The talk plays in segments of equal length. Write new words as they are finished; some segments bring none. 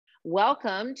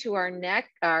Welcome to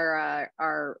our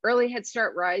Early Head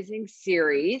Start Rising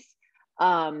series.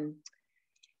 I'm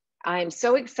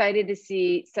so excited to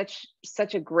see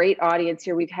such a great audience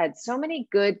here. We've had so many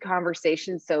good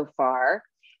conversations so far,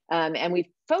 and we've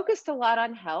focused a lot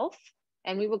on health,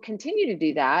 and we will continue to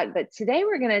do that. But today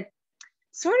we're going to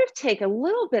sort of take a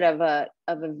little bit of a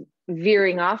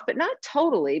veering off, but not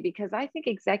totally, because I think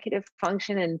executive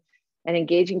function and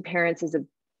engaging parents is a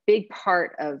big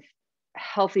part of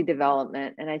healthy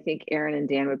development. And I think Erin and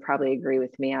Dan would probably agree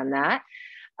with me on that.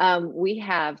 We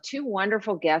have two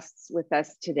wonderful guests with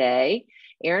us today,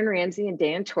 Erin Ramsey and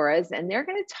Dan Torres, and they're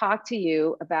going to talk to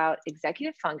you about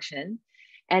executive function.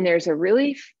 And there's a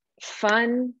really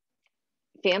fun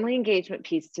family engagement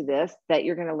piece to this that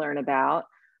you're going to learn about.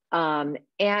 And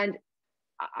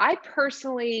I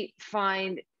personally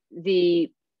find the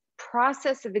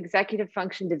process of executive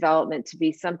function development to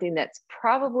be something that's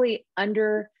probably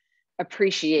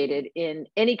underappreciated in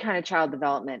any kind of child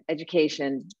development,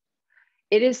 education.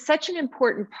 It is such an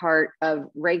important part of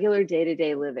regular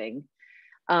day-to-day living.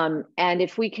 And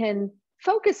if we can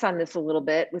focus on this a little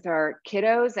bit with our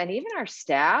kiddos and even our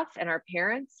staff and our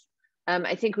parents,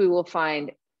 I think we will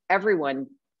find everyone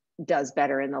does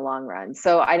better in the long run.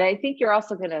 So I think you're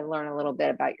also going to learn a little bit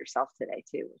about yourself today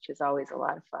too, which is always a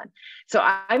lot of fun. So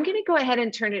I'm going to go ahead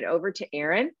and turn it over to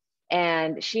Erin,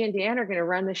 and she and Dan are going to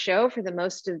run the show for the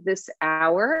most of this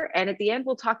hour. And at the end,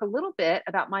 we'll talk a little bit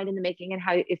about Mind in the Making and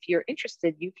how, if you're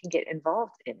interested, you can get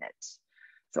involved in it.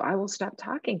 So I will stop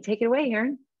talking. Take it away,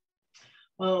 Erin.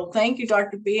 Well, thank you,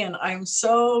 Dr. B. And I'm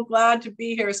so glad to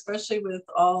be here, especially with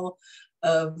all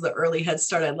of the Early Head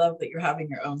Start. I love that you're having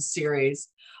your own series.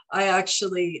 I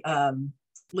actually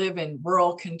live in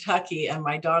rural Kentucky, and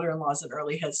my daughter-in-law is an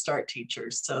Early Head Start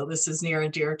teacher. So this is near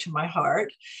and dear to my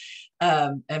heart.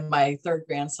 And my third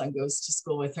grandson goes to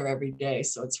school with her every day.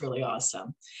 So it's really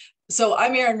awesome. So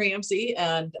I'm Erin Ramsey,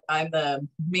 and I'm the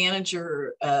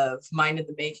manager of Mind in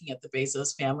the Making at the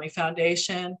Bezos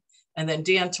Foundation. And then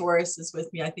Dan Torres is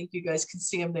with me. I think you guys can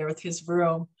see him there with his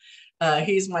Vroom.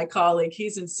 He's my colleague.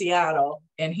 He's in Seattle,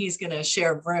 and he's going to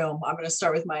share Vroom. I'm going to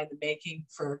start with Mind in the Making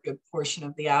for a good portion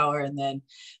of the hour, and then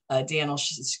Dan will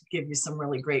give you some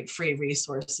really great free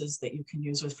resources that you can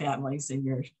use with families and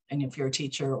if you're a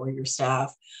teacher or your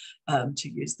staff to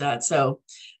use that. So,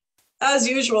 as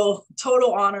usual,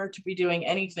 total honor to be doing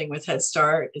anything with Head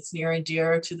Start. It's near and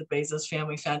dear to the Bezos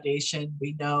Family Foundation.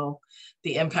 We know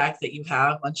the impact that you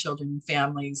have on children and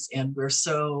families, and we're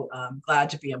so glad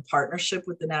to be in partnership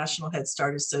with the National Head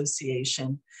Start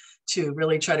Association to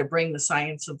really try to bring the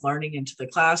science of learning into the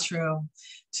classroom,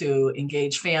 to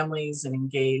engage families and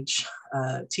engage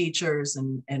teachers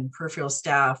and peripheral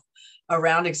staff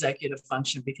around executive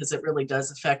function, because it really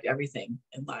does affect everything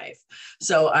in life.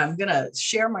 So I'm gonna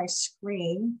share my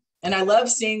screen, and I love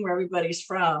seeing where everybody's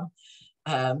from.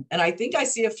 And I think I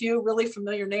see a few really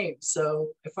familiar names.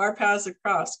 So if our paths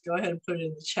cross, go ahead and put it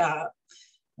in the chat.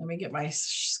 Let me get my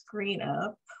screen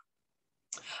up.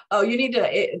 Oh, you need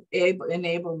to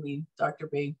enable me, Dr.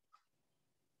 B.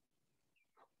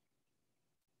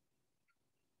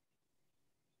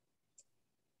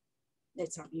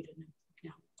 It's on muted now.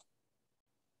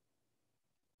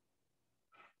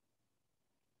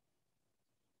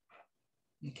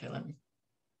 Okay, let me.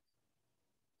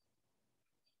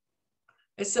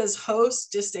 It says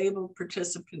host disabled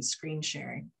participant screen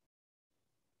sharing.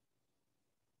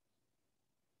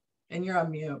 And you're on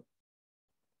mute.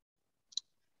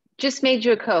 Just made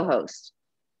you a co-host.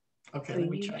 Okay, so let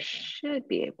me try. You should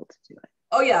be able to do it.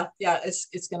 Oh yeah,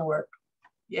 it's gonna work.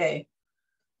 Yay.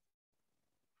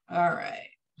 All right.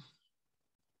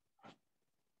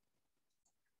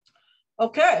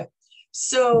 Okay.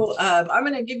 So I'm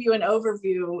going to give you an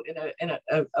overview in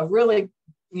a really,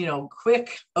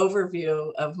 quick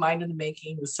overview of Mind in the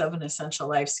Making, the 7 essential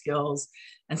life skills,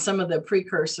 and some of the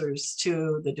precursors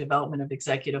to the development of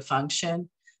executive function.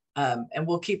 And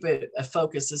we'll keep it a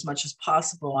focus as much as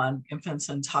possible on infants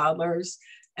and toddlers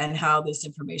and how this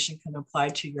information can apply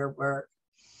to your work.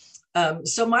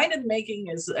 So Mind in the Making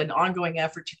is an ongoing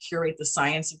effort to curate the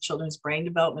science of children's brain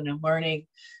development and learning,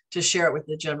 to share it with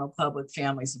the general public,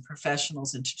 families, and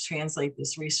professionals, and to translate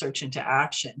this research into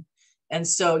action. And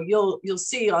so you'll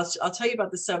see, I'll tell you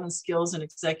about the 7 skills in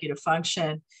executive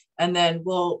function, and then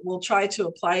we'll try to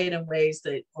apply it in ways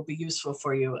that will be useful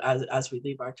for you as we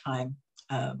leave our time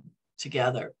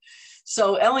together.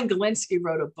 So Ellen Galinsky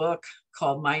wrote a book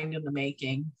called Mind in the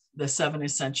Making, the 7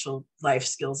 essential life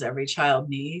skills every child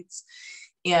needs.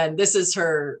 And this is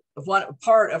her one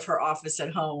part of her office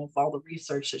at home of all the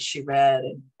research that she read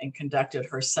and conducted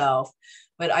herself.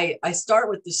 But I start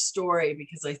with the story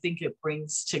because I think it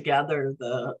brings together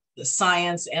the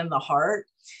science and the heart.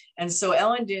 And so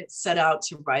Ellen didn't set out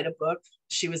to write a book.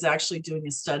 She was actually doing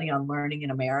a study on learning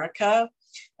in America.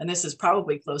 And this is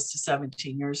probably close to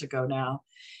 17 years ago now.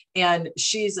 And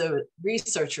she's a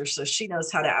researcher, so she knows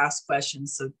how to ask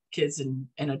questions so kids and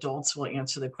adults will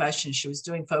answer the questions. She was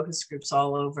doing focus groups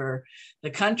all over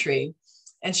the country.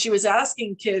 And she was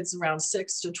asking kids around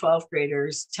 6 to 12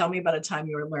 graders, tell me about a time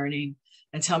you were learning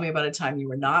and tell me about a time you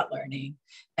were not learning.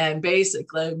 And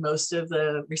basically, most of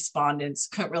the respondents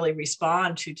couldn't really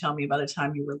respond to tell me about a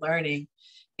time you were learning.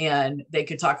 And they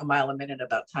could talk a mile a minute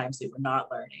about times they were not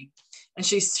learning. And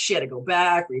she had to go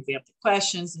back, revamp the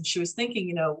questions. And she was thinking,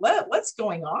 you know, what's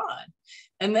going on?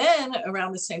 And then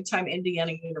around the same time,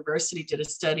 Indiana University did a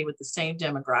study with the same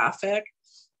demographic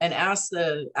and asked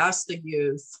the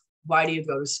youth, why do you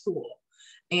go to school?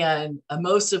 And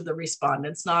most of the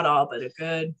respondents, not all, but a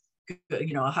good,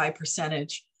 you know, a high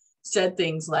percentage said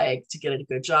things like to get a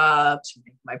good job, to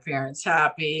make my parents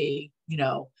happy, you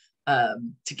know,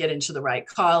 to get into the right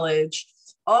college.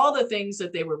 All the things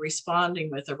that they were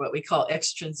responding with are what we call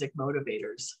extrinsic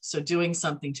motivators. So doing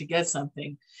something to get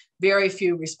something. Very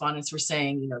few respondents were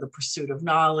saying, you know, the pursuit of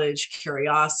knowledge,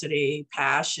 curiosity,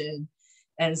 passion.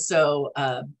 And so,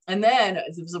 and then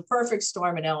it was a perfect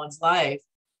storm in Ellen's life.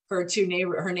 Her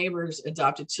neighbors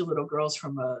adopted 2 little girls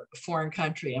from a foreign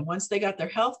country. And once they got their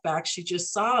health back, she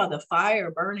just saw the fire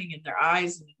burning in their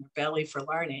eyes and in their belly for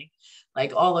learning,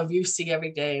 like all of you see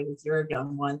every day with your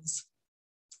young ones.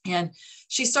 And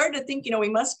she started to think, you know, we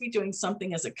must be doing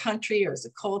something as a country or as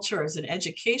a culture, or as an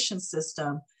education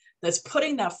system that's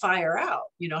putting that fire out.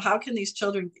 You know, how can these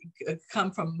children come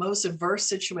from most adverse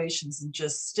situations and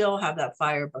just still have that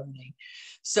fire burning?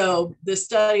 So the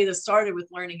study that started with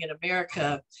learning in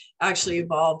America actually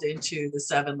evolved into the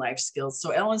 7 life skills. So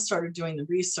Ellen started doing the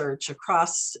research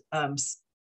across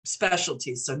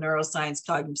specialties, so neuroscience,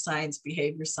 cognitive science,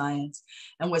 behavior science,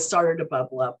 and what started to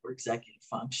bubble up were executive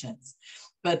functions.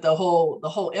 But the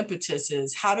whole impetus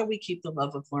is, how do we keep the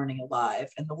love of learning alive?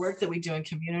 And the work that we do in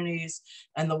communities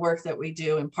and the work that we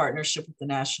do in partnership with the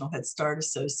National Head Start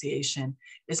Association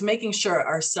is making sure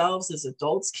ourselves as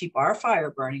adults keep our fire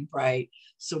burning bright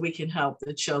so we can help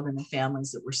the children and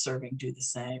families that we're serving do the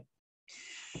same.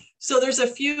 So there's a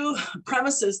few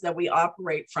premises that we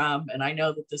operate from, and I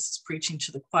know that this is preaching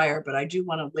to the choir, but I do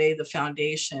want to lay the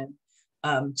foundation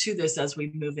to this as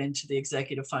we move into the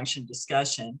executive function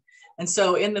discussion. And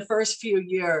so in the first few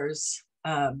years,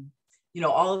 you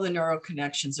know, all of the neural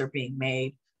connections are being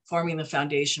made, forming the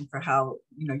foundation for how,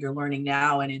 you know, you're learning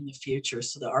now and in the future.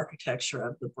 So the architecture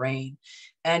of the brain.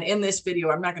 And in this video,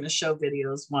 I'm not going to show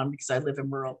videos, one, because I live in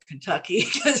rural Kentucky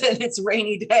and it's a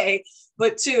rainy day,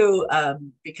 but 2,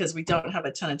 because we don't have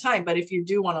a ton of time. But if you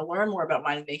do want to learn more about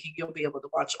mind making, you'll be able to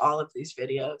watch all of these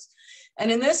videos.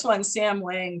 And in this one, Sam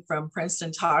Wang from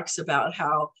Princeton talks about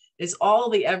how it's all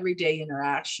the everyday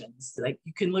interactions. Like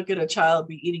you can look at a child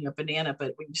be eating a banana,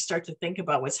 but when you start to think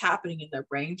about what's happening in their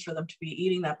brains for them to be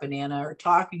eating that banana or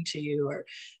talking to you or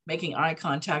making eye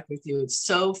contact with you, it's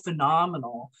so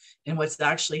phenomenal in what's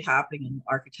actually happening in the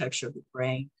architecture of the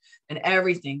brain. And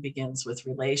everything begins with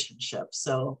relationships.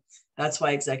 So that's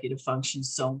why executive function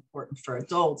is so important for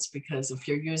adults, because if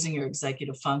you're using your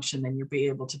executive function, then you'll be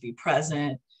able to be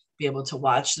present, be able to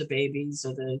watch the babies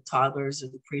or the toddlers or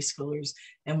the preschoolers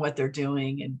and what they're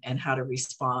doing and how to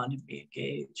respond and be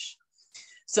engaged.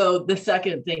 So the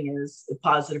second thing is the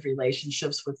positive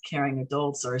relationships with caring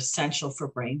adults are essential for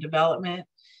brain development.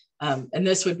 And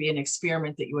this would be an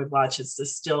experiment that you would watch. It's the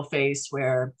still face,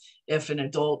 where if an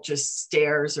adult just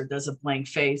stares or does a blank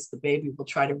face, the baby will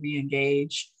try to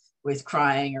re-engage with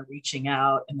crying or reaching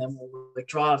out, and then will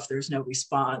withdraw if there's no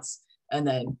response. And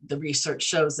then the research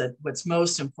shows that what's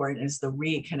most important is the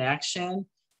reconnection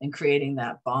and creating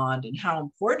that bond, and how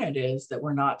important it is that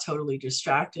we're not totally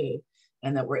distracted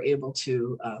and that we're able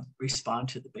to respond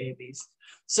to the babies.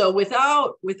 So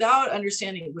without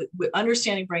understanding, with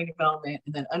understanding brain development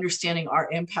and then understanding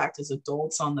our impact as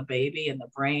adults on the baby and the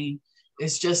brain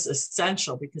is just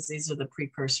essential, because these are the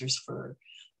precursors for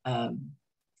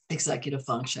executive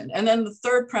function. And then the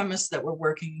third premise that we're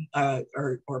working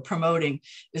or promoting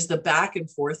is the back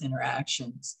and forth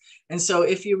interactions. And so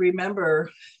if you remember,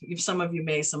 some of you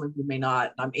may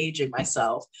not, I'm aging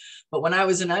myself, but when I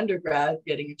was an undergrad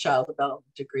getting a child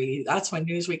development degree, that's when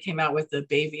Newsweek came out with the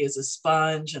baby as a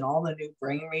sponge, and all the new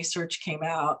brain research came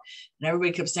out, and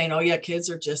everybody kept saying, oh yeah, kids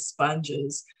are just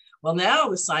sponges. Well, now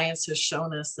the science has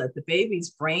shown us that the baby's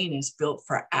brain is built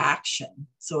for action.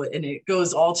 So, and it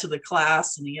goes all to the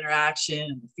class and the interaction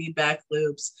and the feedback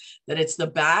loops, that it's the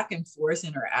back and forth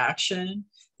interaction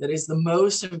that is the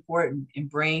most important in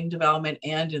brain development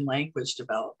and in language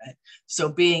development. So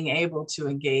being able to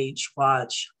engage,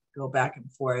 watch, go back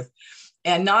and forth,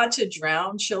 and not to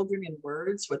drown children in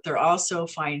words. What they're also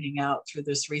finding out through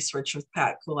this research with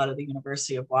Pat Kuhl out of the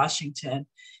University of Washington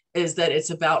is that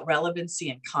it's about relevancy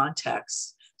and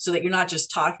context, so that you're not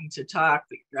just talking to talk,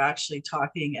 but you're actually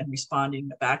talking and responding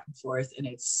back and forth, and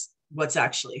it's what's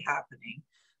actually happening,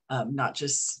 not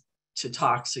just to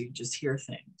talk so you just hear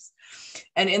things.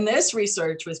 And in this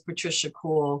research with Patricia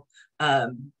Kuhl,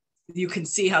 you can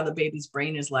see how the baby's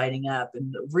brain is lighting up.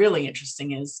 And the really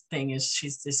interesting thing is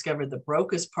she's discovered the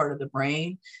Broca's part of the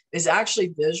brain is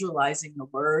actually visualizing the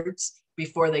words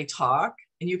before they talk.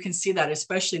 And you can see that,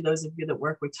 especially those of you that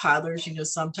work with toddlers, you know,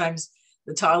 sometimes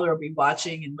the toddler will be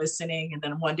watching and listening, and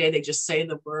then one day they just say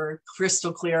the word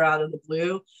crystal clear out of the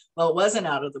blue. Well, it wasn't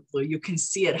out of the blue. You can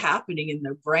see it happening in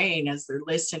their brain as they're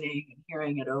listening and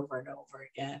hearing it over and over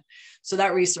again. So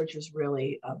that research is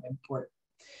really important.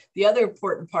 The other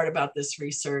important part about this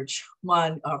research,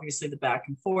 one, obviously the back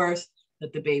and forth,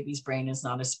 that the baby's brain is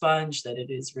not a sponge, that it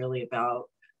is really about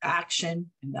action,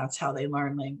 and that's how they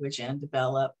learn language and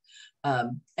develop.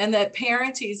 And that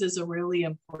parenting is a really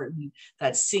important,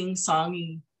 that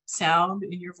sing-songy sound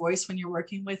in your voice when you're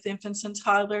working with infants and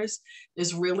toddlers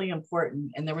is really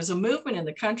important. And there was a movement in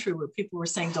the country where people were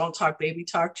saying, don't talk baby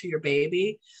talk to your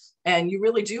baby. And you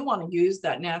really do want to use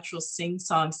that natural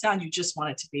sing-song sound. You just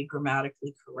want it to be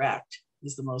grammatically correct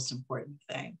is the most important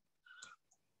thing.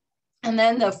 And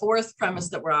then the fourth premise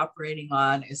that we're operating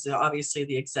on is obviously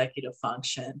the executive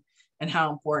function and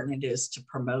how important it is to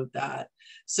promote that.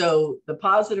 So the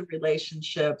positive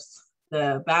relationships,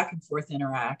 the back and forth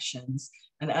interactions,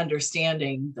 and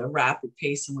understanding the rapid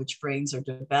pace in which brains are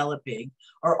developing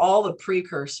are all the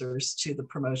precursors to the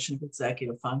promotion of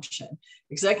executive function.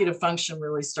 Executive function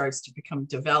really starts to become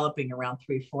developing around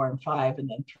 3, 4, and 5, and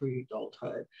then through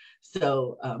adulthood.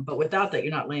 So, but without that,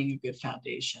 you're not laying a good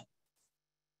foundation.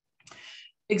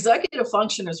 Executive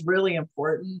function is really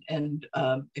important. And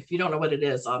if you don't know what it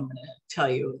is, I'm going to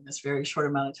tell you in this very short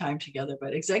amount of time together.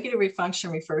 But executive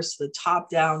function refers to the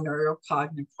top-down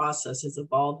neurocognitive processes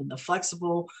involved in the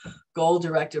flexible,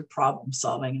 goal-directed problem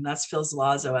solving. And that's Phil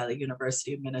Zalazzo at the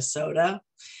University of Minnesota.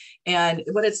 And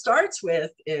what it starts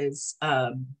with is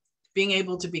being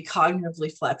able to be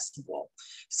cognitively flexible.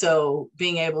 So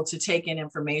being able to take in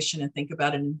information and think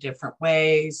about it in different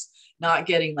ways, not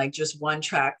getting like just one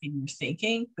track in your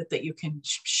thinking, but that you can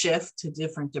shift to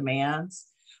different demands.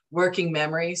 Working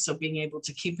memory, so being able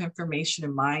to keep information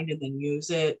in mind and then use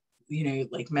it, you know,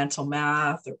 like mental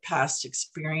math or past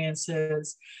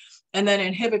experiences. And then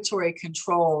inhibitory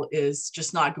control is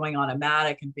just not going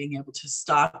automatic and being able to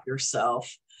stop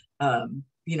yourself,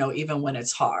 you know, even when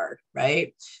it's hard,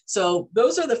 right? So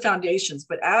those are the foundations.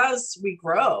 But as we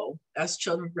grow, as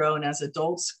children grow and as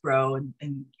adults grow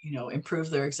and you know, improve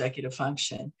their executive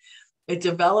function, it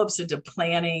develops into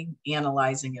planning,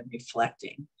 analyzing, and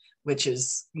reflecting, which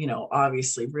is, you know,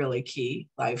 obviously really key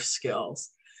life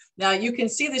skills. Now you can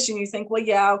see this and you think, well,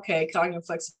 yeah, okay, cognitive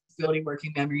flexibility,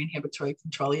 working memory, inhibitory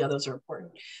control, yeah, those are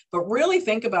important. But really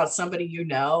think about somebody you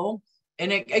know,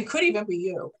 and it could even be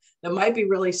you, that might be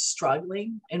really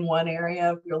struggling in one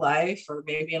area of your life, or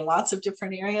maybe in lots of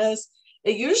different areas.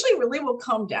 It usually really will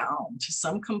come down to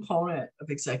some component of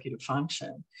executive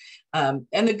function. And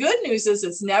the good news is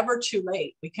it's never too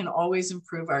late. We can always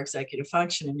improve our executive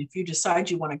function. And if you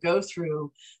decide you want to go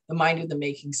through the Mind in the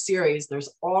Making series, there's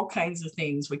all kinds of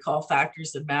things we call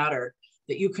factors that matter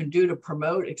that you can do to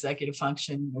promote executive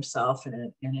function in yourself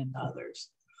and in others.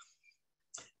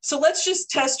 So let's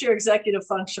just test your executive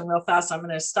function real fast. I'm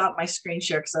going to stop my screen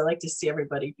share because I like to see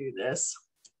everybody do this.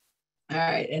 All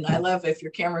right. And I love if your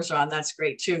cameras are on, that's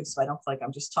great too. So I don't feel like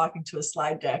I'm just talking to a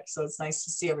slide deck. So it's nice to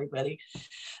see everybody.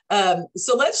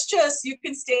 So let's just, you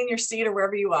can stay in your seat or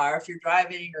wherever you are. If you're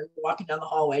driving or walking down the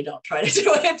hallway, don't try to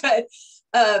do it.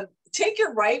 But take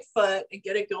your right foot and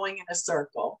get it going in a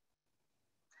circle.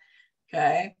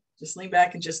 Okay. Just lean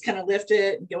back and just kind of lift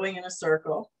it and going in a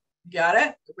circle. Got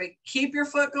it? Wait, keep your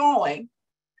foot going.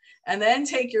 And then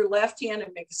take your left hand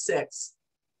and make a 6.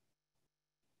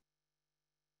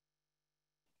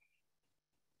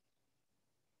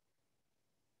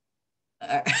 All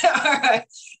right.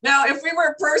 Now, if we were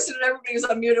a person and everybody was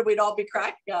unmuted, we'd all be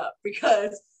cracking up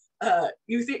because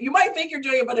you might think you're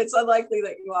doing it, but it's unlikely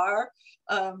that you are.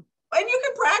 And you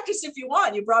can practice if you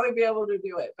want, you'll probably be able to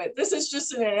do it. But this is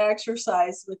just an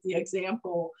exercise with the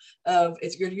example of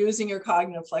if you're using your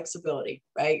cognitive flexibility,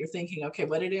 right? You're thinking, okay,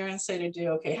 what did Erin say to do?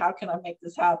 Okay, how can I make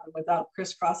this happen without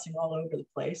crisscrossing all over the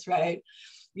place, right?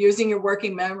 Using your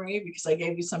working memory because I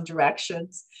gave you some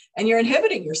directions, and you're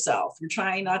inhibiting yourself. You're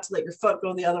trying not to let your foot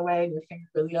go the other way and your finger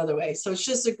go the other way. So it's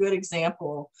just a good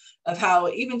example of how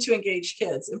even to engage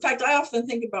kids. In fact, I often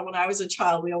think about when I was a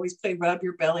child, we always played rub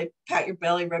your belly, pat your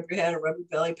belly, rub your head, or rub your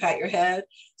belly, pat your head.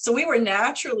 So we were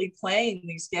naturally playing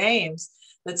these games.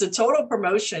 That's a total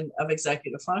promotion of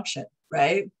executive function,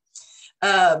 right?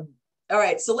 All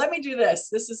right, so let me do this.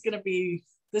 This is going to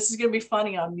be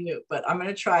funny on mute, but I'm going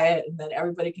to try it, and then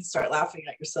everybody can start laughing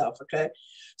at yourself, okay?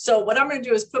 So what I'm going to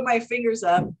do is put my fingers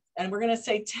up, and we're going to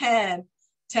say 10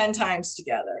 times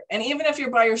together. And even if you're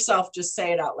by yourself, just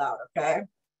say it out loud, okay?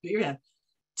 Put your hand.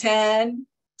 10,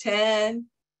 10,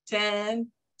 10,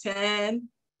 10,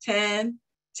 10,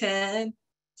 10,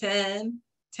 10,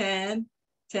 10,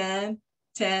 10,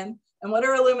 10. And what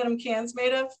are aluminum cans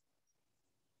made of?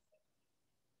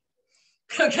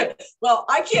 Okay, well,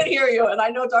 I can't hear you, and I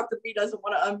know Dr. B doesn't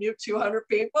want to unmute 200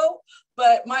 people,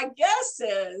 but my guess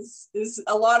is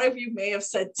a lot of you may have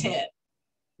said 10,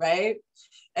 right?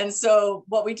 And so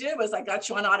what we did was I got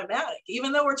you on automatic.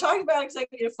 Even though we're talking about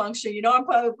executive function, you know, I'm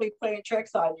probably playing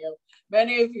tricks on you.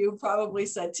 Many of you probably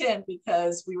said 10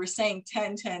 because we were saying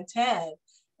 10, 10, 10. And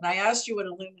I asked you what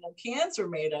aluminum cans were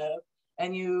made of,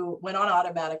 and you went on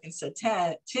automatic and said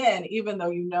 10, even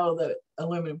though you know that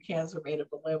aluminum cans are made of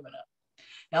aluminum.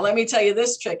 Now, let me tell you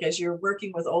this trick as you're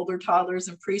working with older toddlers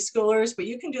and preschoolers, but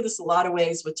you can do this a lot of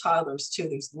ways with toddlers too.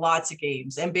 There's lots of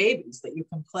games and babies that you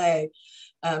can play.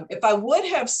 If I would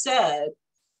have said,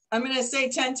 I'm going to say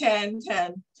 10, 10,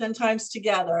 10, 10 times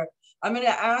together. I'm going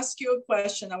to ask you a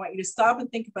question. I want you to stop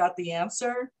and think about the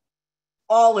answer.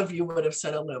 All of you would have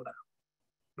said aluminum,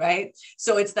 right?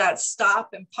 So it's that stop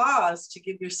and pause to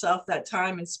give yourself that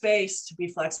time and space to be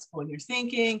flexible in your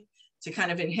thinking, to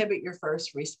kind of inhibit your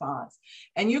first response.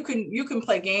 And you can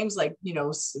play games like, you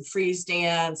know, freeze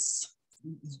dance,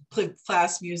 play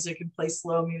fast music and play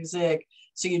slow music.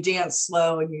 So you dance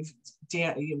slow and you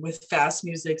dance with fast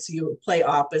music. So you play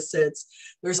opposites.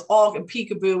 There's all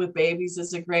peekaboo with babies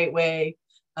is a great way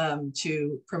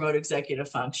to promote executive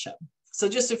function. So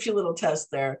just a few little tests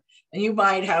there. And you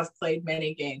might have played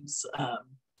many games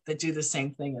that do the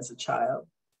same thing as a child.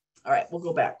 All right, we'll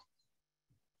go back.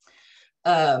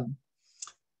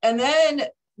 And then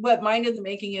what Mind in the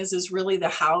Making is really the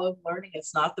how of learning.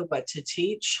 It's not the what to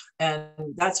teach. And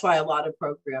that's why a lot of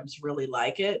programs really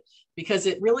like it, because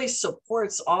it really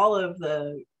supports all of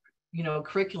the, you know,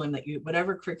 curriculum that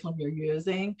whatever curriculum you're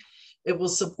using, it will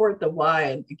support the why.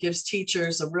 And it gives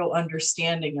teachers a real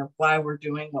understanding of why we're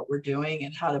doing what we're doing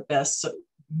and how to best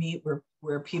meet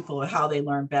where people, how they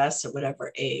learn best at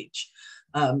whatever age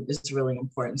is really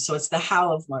important. So it's the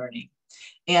how of learning.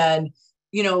 And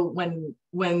you know,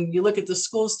 when you look at the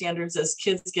school standards as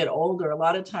kids get older, a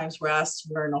lot of times we're asked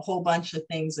to learn a whole bunch of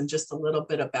things and just a little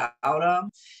bit about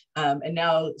them. And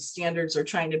now standards are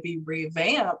trying to be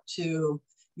revamped to,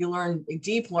 you learn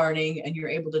deep learning and you're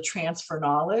able to transfer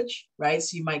knowledge, right?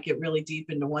 So you might get really deep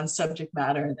into one subject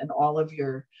matter and all of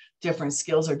your different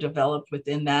skills are developed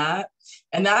within that.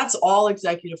 And that's all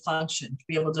executive function, to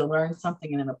be able to learn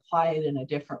something and then apply it in a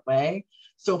different way.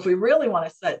 So if we really want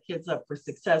to set kids up for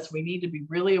success, we need to be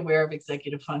really aware of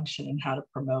executive function and how to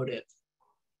promote it.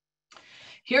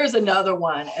 Here's another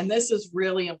one, and this is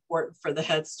really important for the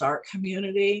Head Start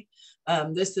community.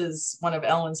 This is one of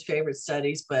Ellen's favorite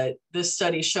studies, but this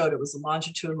study showed, it was a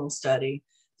longitudinal study,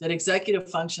 that executive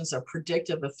functions are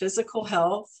predictive of physical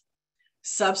health,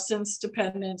 substance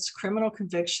dependence, criminal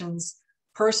convictions,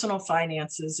 personal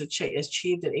finances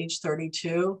achieved at age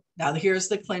 32. Now here's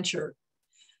the clincher.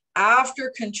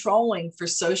 After controlling for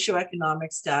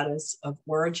socioeconomic status of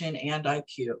origin and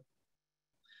IQ.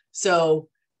 So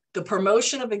the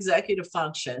promotion of executive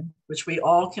function, which we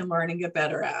all can learn and get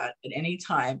better at any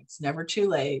time, it's never too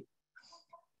late,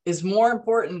 is more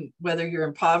important whether you're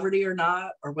in poverty or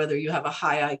not, or whether you have a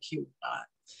high IQ or not.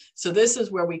 So this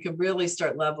is where we could really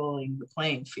start leveling the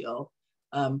playing field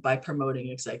by promoting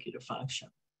executive function.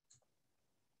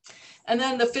 And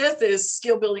then the fifth is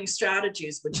skill building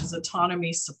strategies, which is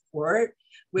autonomy support,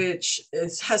 which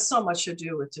has so much to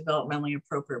do with developmentally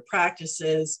appropriate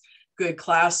practices, good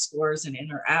class scores and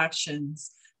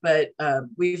interactions. But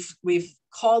we've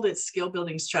called it skill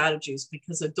building strategies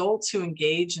because adults who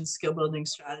engage in skill building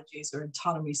strategies or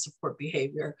autonomy support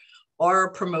behavior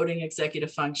are promoting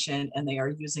executive function and they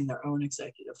are using their own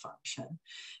executive function.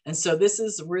 And so this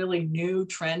is a really new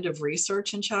trend of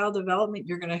research in child development.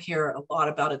 You're going to hear a lot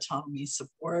about autonomy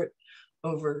support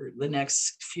over the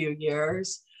next few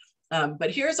years.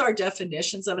 But here's our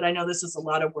definitions of it. I know this is a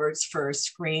lot of words for a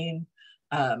screen,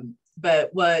 but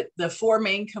what the four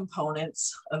main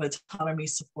components of autonomy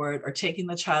support are: taking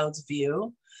the child's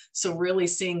view. So really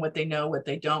seeing what they know, what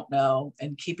they don't know,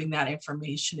 and keeping that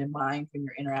information in mind when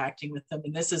you're interacting with them.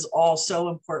 And this is all so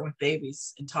important with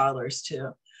babies and toddlers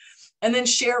too. And then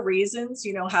share reasons,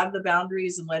 you know, have the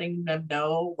boundaries and letting them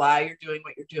know why you're doing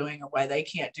what you're doing or why they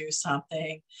can't do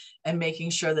something, and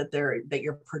making sure that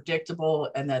you're predictable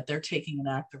and that they're taking an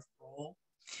active role.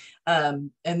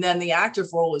 And then the active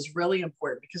role is really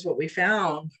important, because what we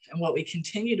found and what we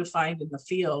continue to find in the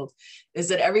field is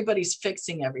that everybody's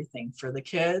fixing everything for the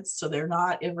kids. So they're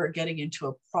not ever getting into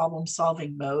a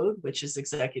problem-solving mode, which is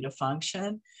executive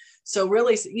function. So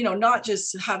really, you know, not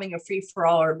just having a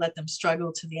free-for-all or let them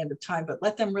struggle to the end of time, but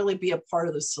let them really be a part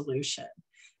of the solution.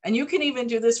 And you can even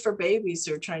do this for babies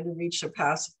who are trying to reach their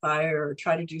pacifier or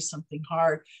try to do something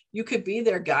hard. You could be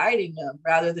there guiding them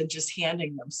rather than just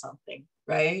handing them something,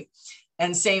 right?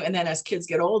 And then as kids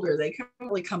get older, they can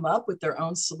really come up with their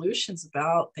own solutions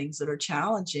about things that are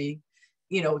challenging,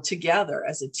 you know, together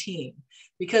as a team.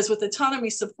 Because with autonomy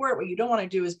support, what you don't want to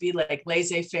do is be like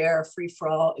laissez-faire,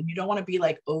 free-for-all, and you don't want to be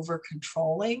like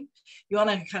over-controlling. You want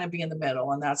to kind of be in the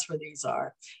middle, and that's where these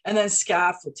are. And then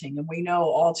scaffolding, and we know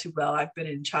all too well, I've been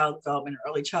in child development,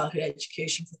 early childhood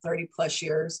education for 30 plus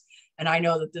years, and I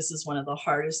know that this is one of the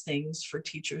hardest things for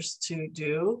teachers to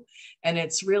do. And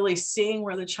it's really seeing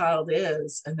where the child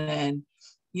is, and then,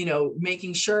 you know,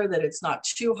 making sure that it's not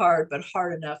too hard, but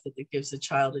hard enough that it gives the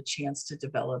child a chance to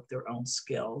develop their own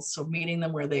skills. So meeting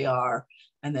them where they are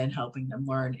and then helping them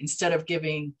learn, instead of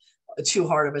giving a too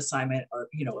hard of assignment or,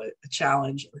 you know, a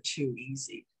challenge or too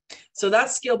easy. So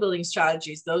that's skill building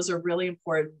strategies. Those are really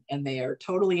important, and they are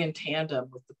totally in tandem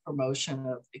with the promotion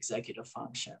of executive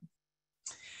function.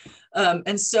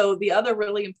 And so the other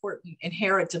really important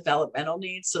inherent developmental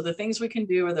needs, so the things we can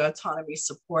do with the autonomy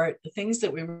support, the things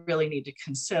that we really need to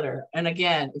consider. And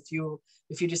again, if you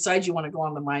decide you want to go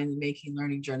on the mind making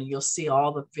learning journey, you'll see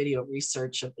all the video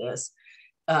research of this.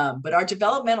 But our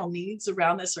developmental needs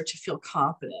around this are to feel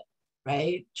confident,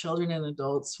 right? Children and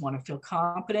adults want to feel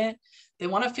confident. They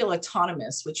want to feel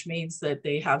autonomous, which means that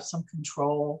they have some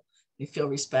control, they feel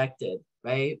respected,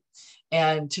 right?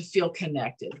 And to feel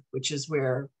connected, which is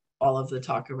where all of the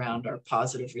talk around our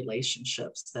positive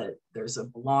relationships, that there's a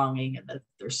belonging and that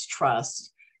there's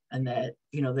trust, and that,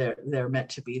 you know, they're meant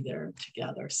to be there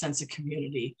together, sense of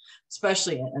community,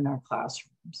 especially in our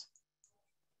classrooms.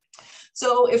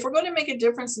 So if we're going to make a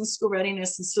difference in school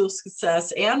readiness and school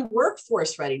success and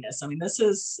workforce readiness, I mean, this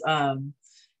is,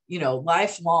 you know,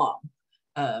 lifelong.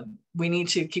 We need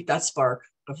to keep that spark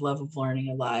of love of learning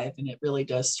alive. And it really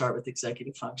does start with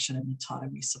executive function and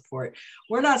autonomy support.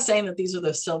 We're not saying that these are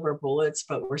the silver bullets,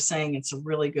 but we're saying it's a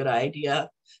really good idea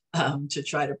to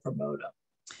try to promote them.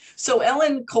 So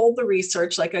Ellen culled the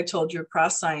research, like I told you,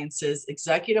 across sciences.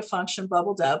 Executive function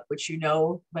bubbled up, which you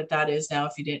know what that is now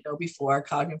if you didn't know before: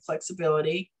 cognitive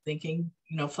flexibility, thinking,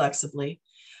 you know, flexibly,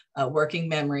 working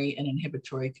memory, and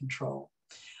inhibitory control.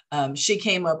 She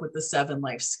came up with the 7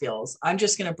 life skills. I'm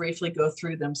just going to briefly go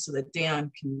through them so that Dan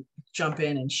can jump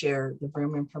in and share the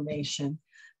Vroom information.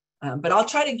 But I'll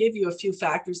try to give you a few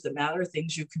factors that matter,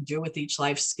 things you can do with each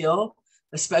life skill,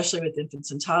 especially with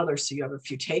infants and toddlers, so you have a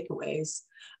few takeaways.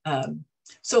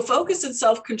 So focus and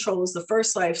self-control is the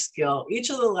first life skill. Each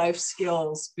of the life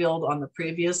skills build on the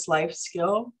previous life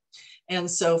skill. And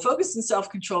so focus and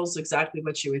self-control is exactly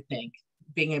what you would think: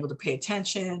 being able to pay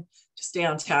attention, to stay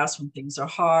on task when things are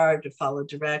hard, to follow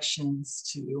directions,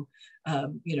 to,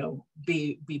 you know,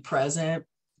 be present.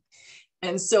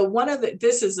 And so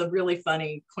this is a really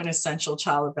funny quintessential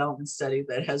child development study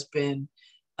that has been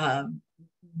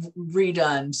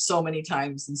redone so many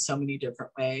times in so many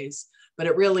different ways. But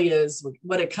it really is,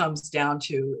 what it comes down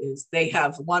to is they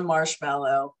have 1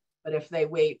 marshmallow, but if they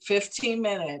wait 15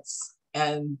 minutes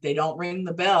and they don't ring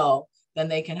the bell, then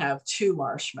they can have 2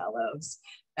 marshmallows.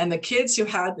 And the kids who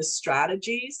had the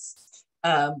strategies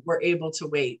were able to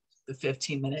wait the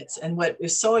 15 minutes. And what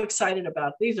is so excited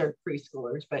about, these are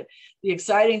preschoolers, but the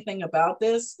exciting thing about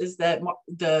this is that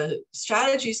the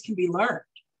strategies can be learned.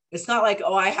 It's not like,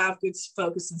 oh, I have good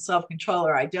focus and self-control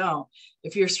or I don't.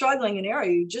 If you're struggling in an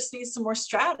area, you just need some more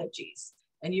strategies,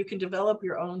 and you can develop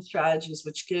your own strategies,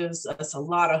 which gives us a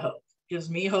lot of hope. It gives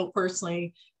me hope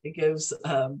personally. It gives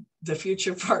the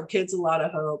future for our kids a lot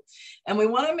of hope. And we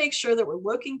want to make sure that we're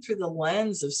looking through the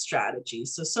lens of strategy.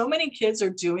 So many kids are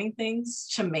doing things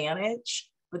to manage,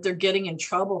 but they're getting in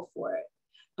trouble for it.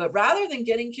 But rather than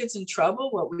getting kids in trouble,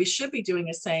 what we should be doing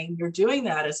is saying, you're doing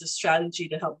that as a strategy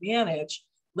to help manage.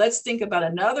 Let's think about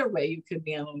another way you could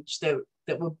manage that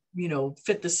that will, you know,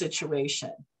 fit the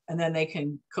situation. And then they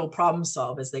can co-problem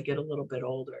solve as they get a little bit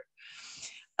older.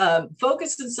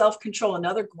 Focus and self-control.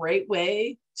 Another great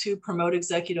way to promote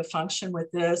executive function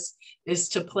with this is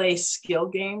to play skill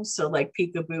games. So like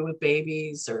peekaboo with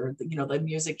babies, or, you know, the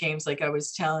music games like I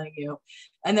was telling you.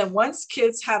 And then once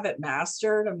kids have it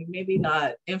mastered, I mean, maybe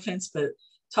not infants, but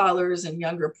toddlers and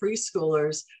younger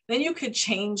preschoolers, then you could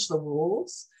change the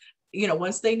rules, you know,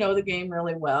 once they know the game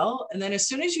really well. And then as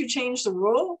soon as you change the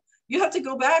rule, you have to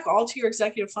go back all to your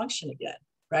executive function again,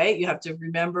 right? You have to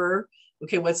remember,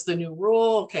 okay, what's the new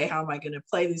rule? Okay, how am I going to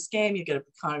play this game? You got to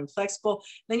be kind of flexible.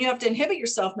 Then you have to inhibit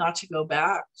yourself not to go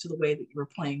back to the way that you were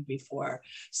playing before.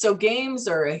 So games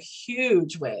are a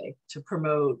huge way to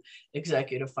promote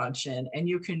executive function. And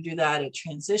you can do that at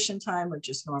transition time or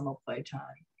just normal play time.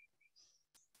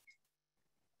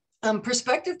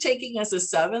 Perspective taking as a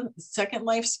second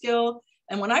life skill.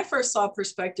 And when I first saw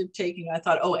perspective taking, I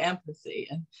thought, oh, empathy.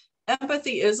 And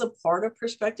empathy is a part of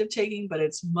perspective taking, but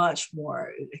it's much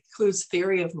more. It includes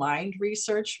theory of mind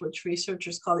research, which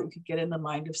researchers call it you could get in the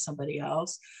mind of somebody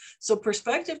else. So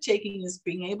perspective taking is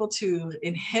being able to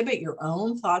inhibit your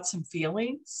own thoughts and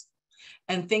feelings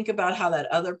and think about how that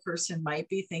other person might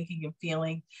be thinking and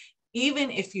feeling,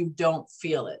 even if you don't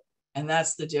feel it. And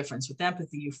that's the difference. With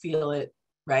empathy, you feel it,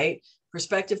 right?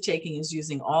 Perspective taking is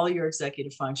using all your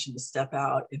executive function to step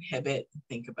out, inhibit, and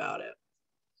think about it.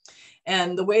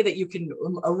 And the way that you can,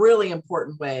 a really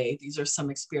important way, these are some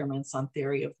experiments on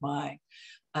theory of mind.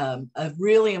 A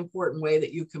really important way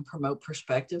that you can promote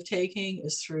perspective taking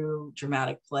is through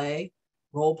dramatic play,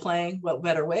 role playing. What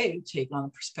better way to take on the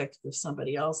perspective of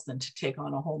somebody else than to take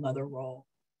on a whole nother role?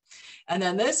 And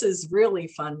then this is really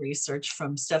fun research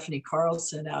from Stephanie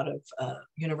Carlson out of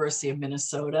University of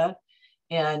Minnesota.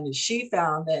 And she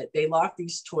found that they lock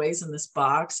these toys in this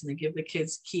box and they give the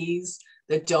kids keys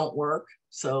that don't work.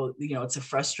 So, you know, it's a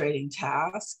frustrating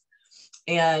task.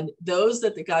 And those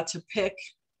that they got to pick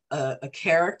a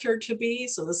character to be,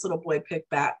 so this little boy picked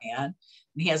Batman, and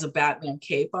he has a Batman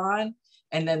cape on.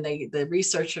 And then the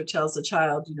researcher tells the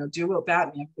child, you know, do what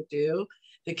Batman would do.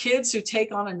 The kids who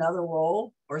take on another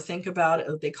role or think about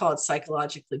it, they call it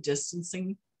psychologically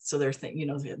distancing. So they're, you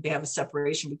know, they have a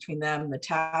separation between them and the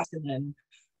task, and then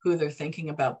who they're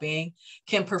thinking about being,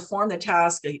 can perform the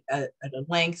task at a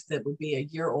length that would be a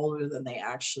year older than they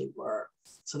actually were.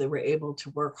 So they were able to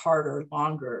work harder,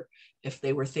 longer, if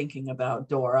they were thinking about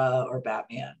Dora or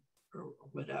Batman or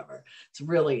whatever. It's a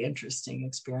really interesting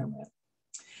experiment.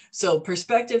 So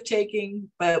perspective taking,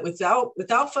 but without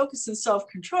focus and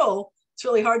self-control, it's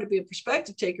really hard to be a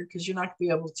perspective taker because you're not going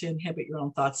to be able to inhibit your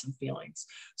own thoughts and feelings.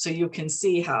 So you can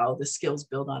see how the skills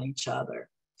build on each other.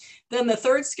 Then the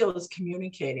third skill is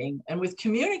communicating. And with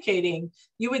communicating,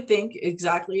 you would think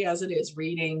exactly as it is,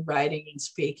 reading, writing, and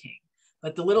speaking.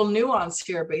 But the little nuance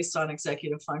here based on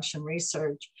executive function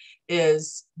research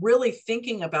is really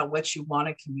thinking about what you want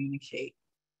to communicate.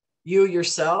 You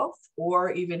yourself,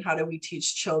 or even how do we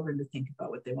teach children to think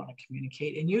about what they want to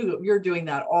communicate? And you're doing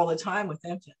that all the time with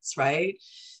infants, right?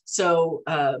 So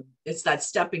it's that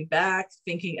stepping back,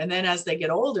 thinking, and then as they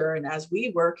get older and as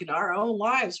we work in our own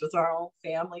lives with our own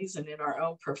families and in our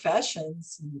own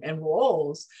professions and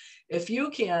roles, if you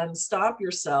can stop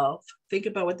yourself, think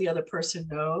about what the other person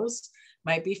knows,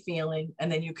 might be feeling,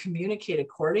 and then you communicate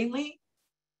accordingly.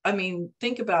 I mean,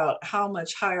 think about how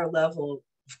much higher level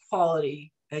of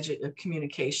quality of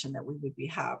communication that we would be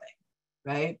having,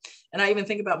 right? And I even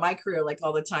think about my career, like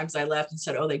all the times I left and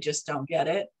said, oh, they just don't get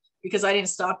it, because I didn't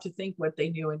stop to think what they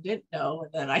knew and didn't know,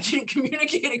 and then I didn't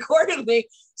communicate accordingly.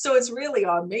 So it's really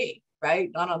on me, right?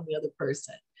 Not on the other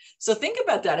person. So think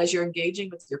about that as you're engaging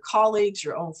with your colleagues,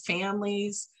 your own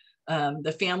families,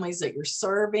 the families that you're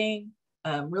serving.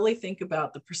 Really think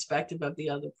about the perspective of the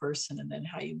other person and then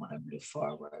how you want to move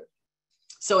forward.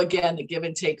 So again, the give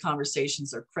and take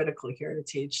conversations are critical here to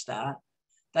teach that.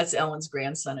 That's Ellen's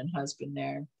grandson and husband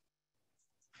there.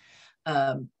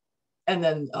 And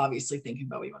then obviously thinking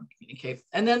about what you want to communicate.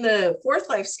 And then the fourth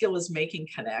life skill is making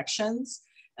connections.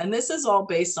 And this is all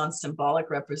based on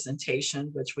symbolic representation,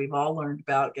 which we've all learned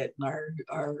about getting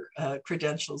our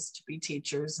credentials to be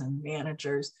teachers and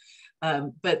managers.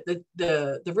 But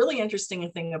the really interesting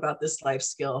thing about this life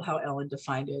skill, how Ellen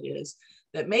defined it, is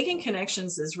that making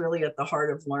connections is really at the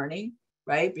heart of learning,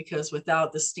 right? Because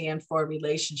without the stand for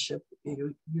relationship,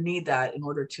 you need that in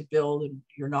order to build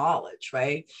your knowledge,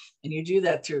 right? And you do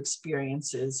that through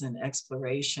experiences and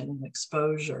exploration and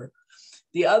exposure.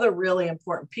 The other really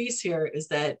important piece here is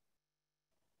that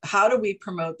how do we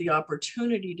promote the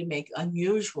opportunity to make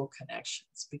unusual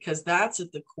connections? Because that's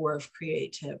at the core of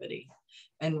creativity.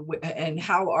 and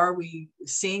how are we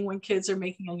seeing when kids are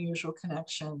making unusual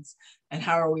connections, and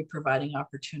how are we providing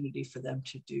opportunity for them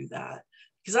to do that?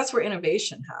 Because that's where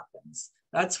innovation happens.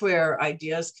 That's where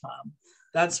ideas come.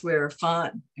 That's where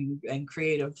fun and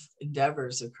creative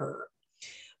endeavors occur.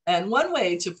 And one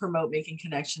way to promote making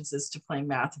connections is to play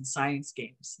math and science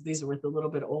games. These are with a little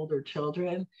bit older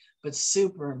children, but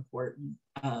super important.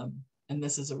 And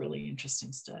this is a really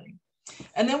interesting study.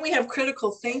 And then we have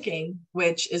critical thinking,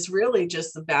 which is really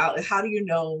just about how do you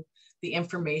know the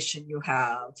information you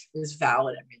have is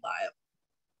valid and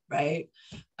reliable,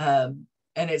 right?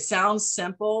 And it sounds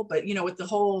simple, but with the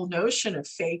whole notion of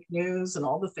fake news and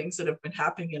all the things that have been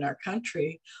happening in our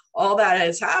country, all that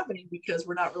is happening because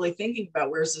we're not really thinking about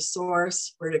where's the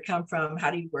source, where did it come from,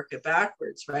 how do you work it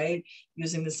backwards, right?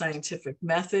 Using the scientific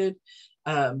method.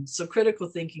 So critical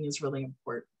thinking is really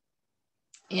important.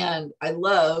 And I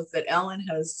love that Ellen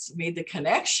has made the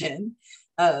connection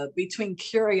between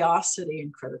curiosity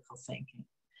and critical thinking,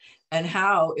 and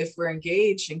how if we're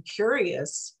engaged and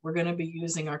curious, we're going to be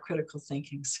using our critical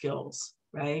thinking skills,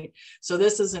 right? So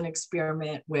this is an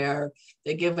experiment where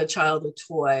they give a child a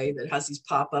toy that has these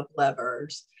pop-up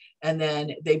levers, and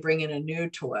then they bring in a new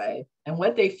toy. And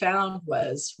what they found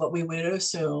was what we would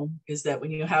assume is that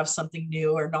when you have something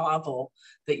new or novel,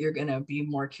 that you're going to be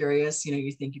more curious.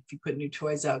 You think if you put new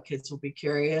toys out, kids will be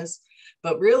curious.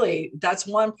 But really, that's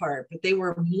one part. But they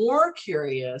were more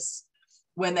curious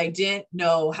when they didn't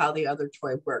know how the other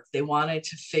toy worked. They wanted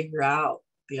to figure out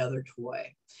the other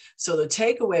toy. So the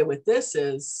takeaway with this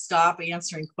is stop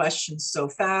answering questions so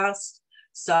fast,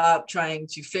 stop trying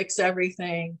to fix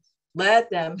everything, let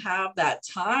them have that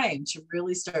time to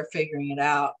really start figuring it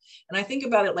out. And I think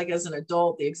about it like as an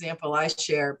adult, the example I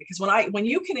share, because when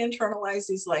you can internalize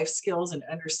these life skills and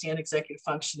understand executive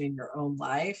function in your own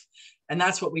life, and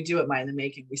that's what we do at Mind in the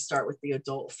Making. We start with the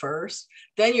adult first.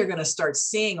 Then you're going to start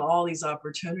seeing all these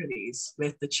opportunities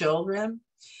with the children.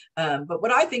 But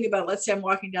what I think about, let's say I'm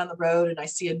walking down the road and I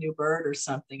see a new bird or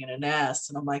something in a nest,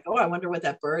 and I'm like, oh, I wonder what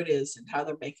that bird is and how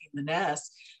they're making the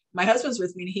nest. My husband's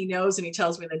with me and he knows and he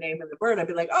tells me the name of the bird. I'd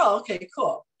be like, oh, okay,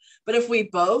 cool. But if we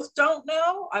both don't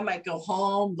know, I might go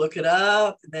home, look it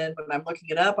up. And then when I'm looking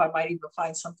it up, I might even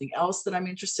find something else that I'm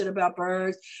interested about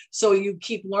birds. So you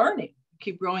keep learning,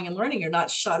 keep growing and learning. You're not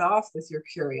shut off with your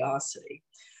curiosity.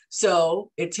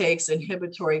 So it takes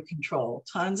inhibitory control,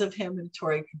 tons of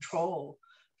inhibitory control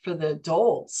for the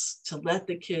adults to let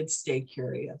the kids stay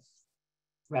curious,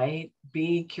 right?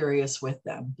 Be curious with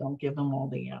them. Don't give them all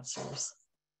the answers.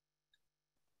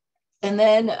 And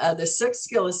then the sixth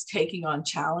skill is taking on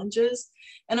challenges.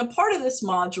 And a part of this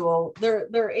module, there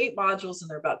are 8 modules and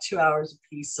they're about 2 hours a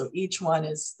piece. So each one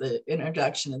is the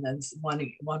introduction, and then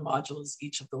one module is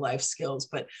each of the life skills.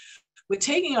 But with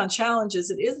taking on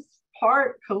challenges, it is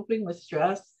part coping with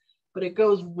stress, but it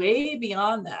goes way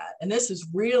beyond that. And this is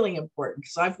really important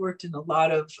because I've worked in a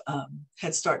lot of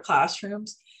Head Start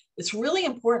classrooms. It's really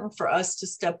important for us to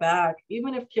step back,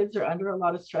 even if kids are under a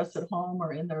lot of stress at home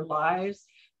or in their lives,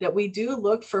 that we do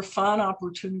look for fun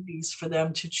opportunities for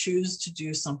them to choose to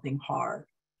do something hard,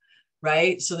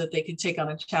 right? So that they can take on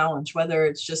a challenge, whether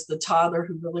it's just the toddler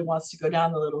who really wants to go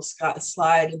down the little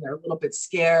slide and they're a little bit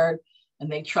scared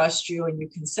and they trust you and you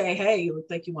can say, hey, you look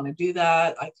like you want to do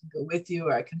that. I can go with you,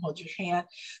 or I can hold your hand,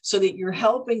 so that you're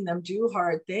helping them do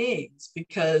hard things,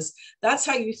 because that's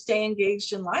how you stay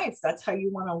engaged in life. That's how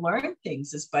you want to learn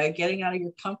things, is by getting out of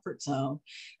your comfort zone.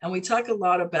 And we talk a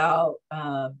lot about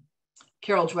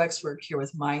Carol Dweck's work here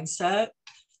with mindset.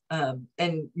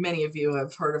 And many of you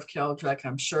have heard of Carol Dweck.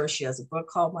 I'm sure she has a book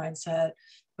called Mindset.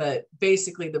 But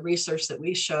basically, the research that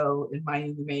we show in Mind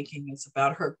in the Making is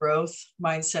about her growth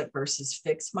mindset versus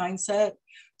fixed mindset.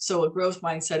 So a growth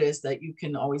mindset is that you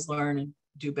can always learn and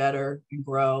do better and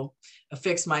grow. A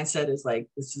fixed mindset is like,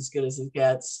 this is as good as it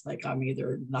gets. Like, I'm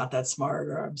either not that smart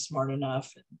or I'm smart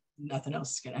enough and nothing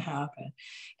else is going to happen.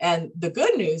 And the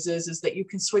good news is that you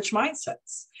can switch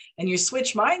mindsets. And you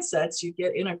switch mindsets, you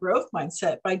get in a growth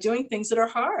mindset by doing things that are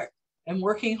hard and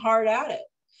working hard at it.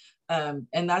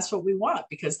 And that's what we want,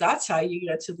 because that's how you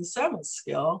get to the 7th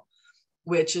skill,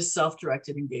 which is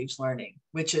self-directed engaged learning,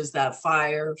 which is that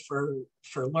fire for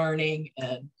learning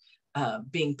and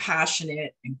being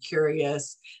passionate and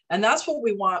curious. And that's what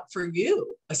we want for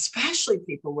you, especially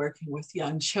people working with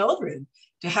young children,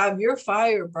 to have your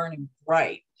fire burning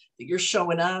bright, that you're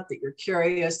showing up, that you're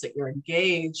curious, that you're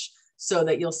engaged, so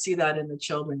that you'll see that in the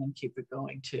children and keep it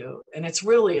going too. And it's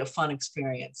really a fun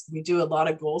experience. We do a lot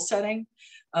of goal setting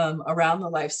around the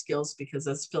life skills, because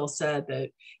as Phil said, that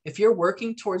if you're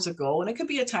working towards a goal, and it could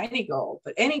be a tiny goal,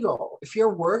 but any goal, if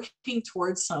you're working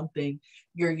towards something,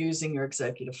 you're using your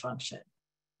executive function.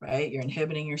 right? You're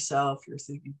inhibiting yourself,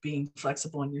 you're being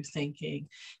flexible in your thinking,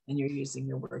 and you're using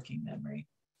your working memory.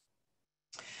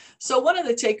 So one of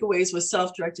the takeaways with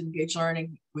self-directed engaged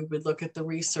learning, we would look at the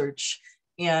research,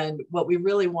 and what we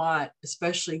really want,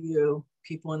 especially you,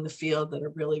 people in the field that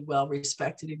are really well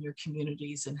respected in your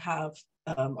communities and have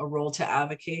a role to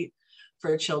advocate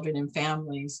for children and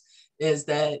families, is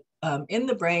that in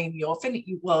the brain, you often,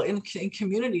 in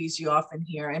communities, you often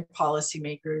hear, and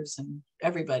policymakers and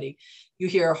everybody, you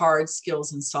hear hard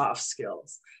skills and soft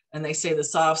skills. And they say the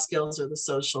soft skills are the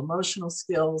social emotional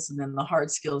skills, and then the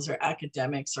hard skills are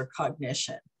academics or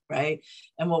cognition, right?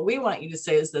 And what we want you to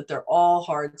say is that they're all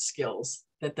hard skills,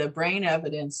 that the brain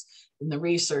evidence and the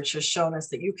research has shown us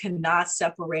that you cannot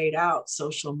separate out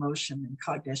social emotion and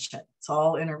cognition. It's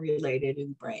all interrelated in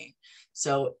the brain.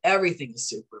 So everything is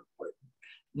super important,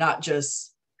 not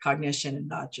just cognition and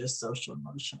not just social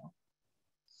emotional.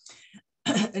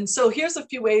 And so here's a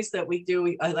few ways that we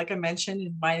do, like I mentioned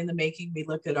in Mind in the Making, we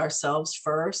look at ourselves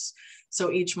first.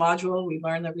 So each module, we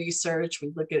learn the research,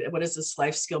 we look at what does this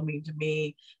life skill mean to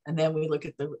me? And then we look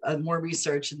at the more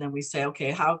research, and then we say,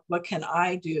 okay, what can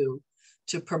I do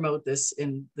to promote this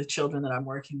in the children that I'm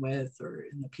working with or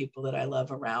in the people that I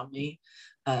love around me?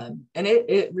 And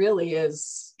it really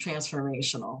is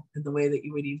transformational in the way that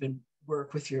you would even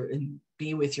work with and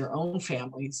be with your own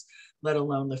families, let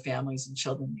alone the families and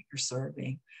children that you're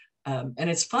serving. And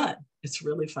it's fun. It's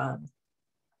really fun.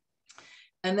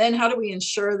 And then how do we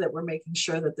ensure that we're making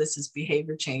sure that this is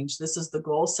behavior change? This is the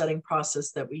goal setting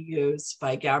process that we use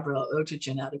by Gabrielle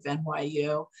Oettingen out of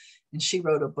NYU. And she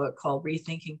wrote a book called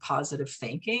Rethinking Positive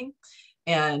Thinking.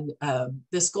 And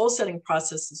this goal setting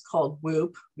process is called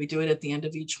WOOP. We do it at the end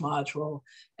of each module,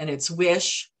 and it's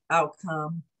wish,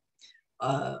 outcome,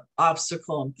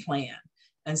 obstacle, and plan.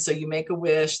 And so you make a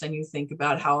wish, then you think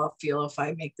about how I'll feel if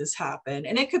I make this happen.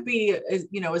 And it could be,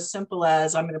 as simple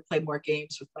as I'm going to play more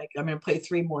games I'm going to play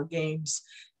 3 more games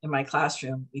in my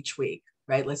classroom each week,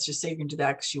 right? Let's just say you're going to do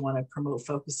that because you want to promote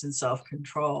focus and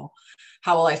self-control.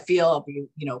 How will I feel? I'll be,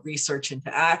 research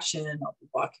into action. I'll be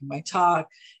walking my talk.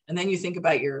 And then you think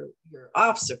about your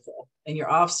obstacle, and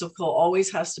your obstacle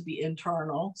always has to be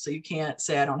internal. So you can't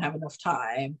say, I don't have enough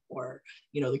time, or,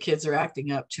 the kids are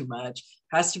acting up too much.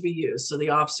 It has to be you. So the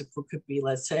obstacle could be,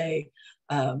 let's say,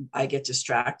 I get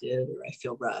distracted or I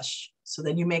feel rushed. So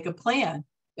then you make a plan.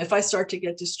 If I start to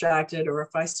get distracted or if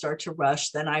I start to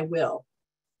rush, then I will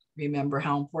remember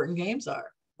how important games are,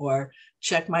 or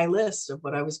check my list of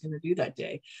what I was going to do that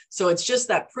day. So it's just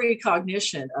that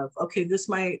precognition of, okay,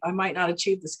 I might not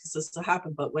achieve this because this will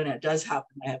happen, but when it does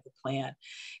happen, I have a plan.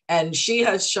 And she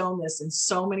has shown this in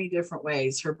so many different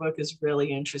ways. Her book is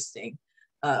really interesting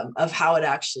of how it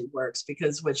actually works,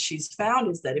 because what she's found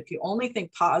is that if you only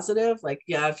think positive, if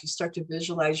you start to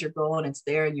visualize your goal and it's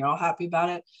there and you're all happy about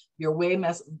it, you're way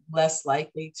less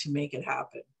likely to make it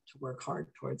happen, to work hard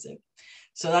towards it.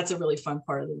 So that's a really fun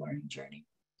part of the learning journey.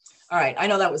 All right, I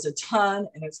know that was a ton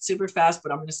and it's super fast,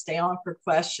 but I'm going to stay on for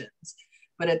questions.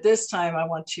 But at this time, I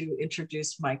want to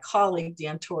introduce my colleague,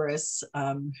 Dan Torres,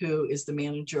 who is the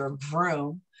manager of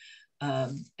Vroom.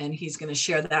 And he's going to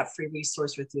share that free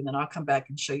resource with you. And then I'll come back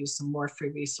and show you some more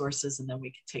free resources, and then we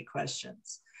can take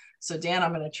questions. So Dan,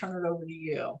 I'm going to turn it over to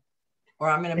you, or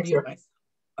I'm going to mute myself.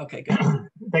 Okay, good.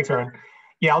 Thanks, Erin.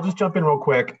 Yeah, I'll just jump in real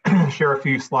quick, share a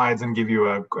few slides and give you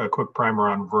a quick primer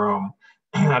on Vroom.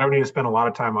 I don't need to spend a lot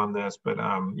of time on this, but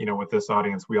with this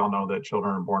audience, we all know that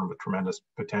children are born with tremendous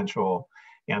potential,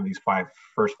 and these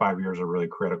first 5 years are really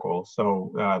critical.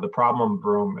 So the problem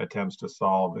Vroom attempts to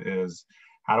solve is,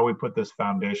 how do we put this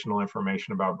foundational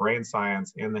information about brain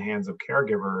science in the hands of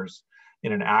caregivers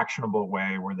in an actionable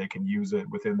way where they can use it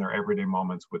within their everyday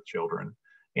moments with children?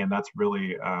 And that's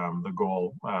really the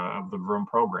goal of the Vroom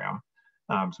program.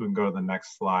 So we can go to the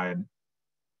next slide.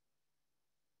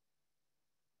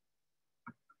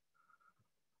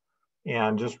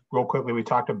 And just real quickly, we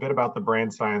talked a bit about the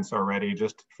brain science already.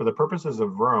 Just for the purposes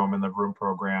of Vroom and the Vroom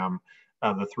program,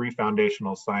 the 3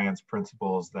 foundational science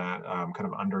principles that kind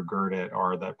of undergird it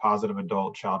are that positive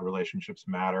adult-child relationships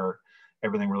matter.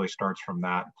 Everything really starts from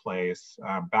that place.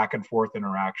 Back and forth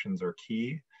interactions are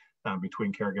key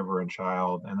between caregiver and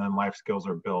child, and then life skills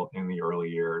are built in the early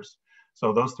years.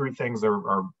 So those 3 things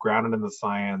are grounded in the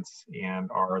science and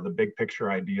are the big picture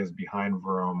ideas behind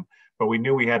Vroom, but we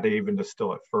knew we had to even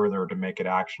distill it further to make it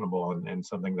actionable and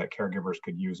something that caregivers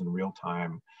could use in real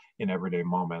time in everyday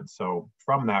moments. So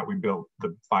from that, we built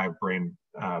the 5 brain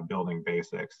building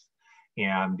basics.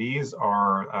 And these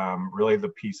are really the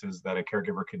pieces that a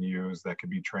caregiver can use that can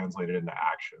be translated into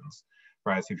actions,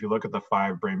 right? So if you look at the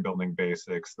 5 brain building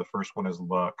basics, the first one is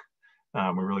look.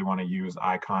 We really want to use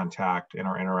eye contact in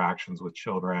our interactions with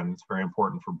children. It's very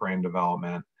important for brain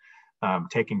development.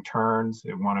 Taking turns,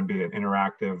 it want to be an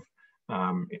interactive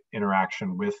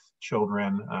interaction with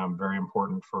children, very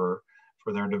important for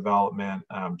their development.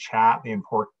 Chat, the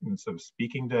importance of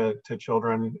speaking to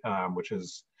children, which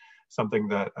is something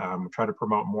that we try to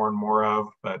promote more and more of,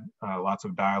 but lots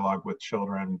of dialogue with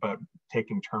children, but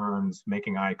taking turns,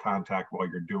 making eye contact while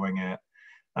you're doing it.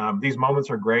 These moments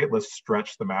are great. Let's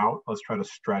stretch them out. Let's try to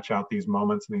stretch out these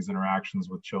moments and these interactions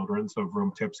with children. So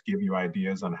Vroom tips give you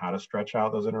ideas on how to stretch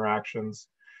out those interactions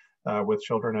with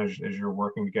children as you're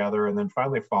working together. And then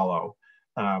finally, follow.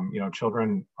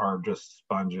 Children are just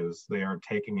sponges. They are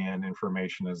taking in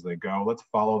information as they go. Let's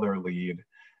follow their lead.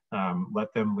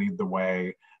 Let them lead the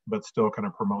way, but still kind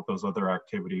of promote those other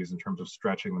activities in terms of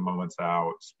stretching the moments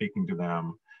out, speaking to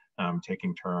them,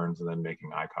 taking turns, and then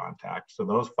making eye contact. So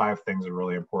those 5 things are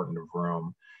really important to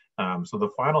Vroom. So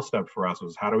the final step for us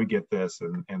was, how do we get this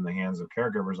in the hands of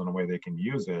caregivers in a way they can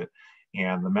use it?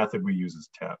 And the method we use is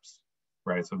tips,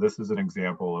 right? So this is an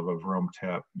example of a Vroom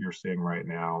tip you're seeing right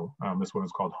now. This one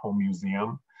is called Home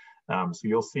Museum. So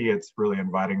you'll see it's really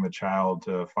inviting the child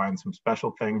to find some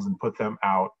special things and put them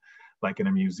out, like in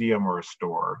a museum or a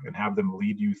store, and have them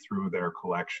lead you through their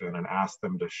collection and ask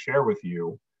them to share with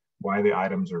you why the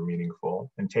items are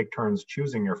meaningful, and take turns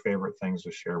choosing your favorite things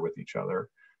to share with each other.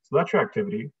 So that's your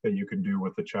activity that you can do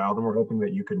with the child, and we're hoping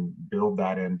that you can build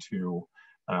that into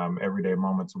everyday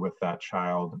moments with that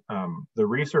child. The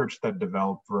research that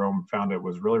developed Vroom found it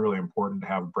was really, really important to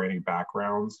have brainy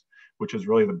backgrounds, which is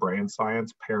really the brain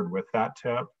science paired with that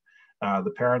tip.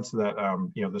 The parents that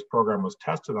this program was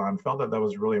tested on felt that that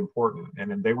was really important,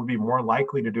 and they would be more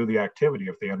likely to do the activity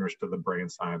if they understood the brain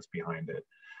science behind it.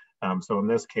 So in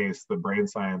this case, the brain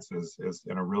science is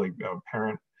in a really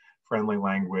parent-friendly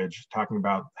language, talking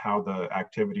about how the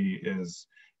activity is,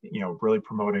 really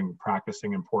promoting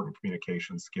practicing important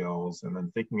communication skills, and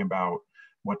then thinking about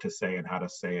what to say and how to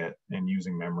say it, and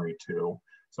using memory too.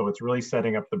 So it's really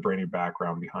setting up the brainy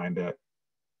background behind it.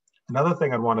 Another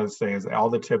thing I'd want to say is all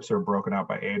the tips are broken out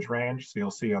by age range. So you'll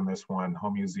see on this one,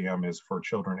 Home Museum is for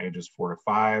children ages 4 to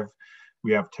 5.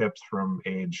 We have tips from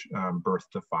age birth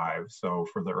to 5. So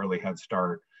for the early Head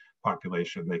Start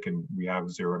population, we have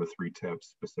 0 to 3 tips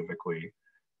specifically.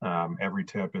 Every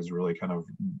tip is really kind of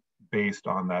based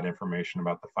on that information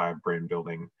about the 5 brain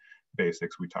building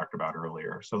basics we talked about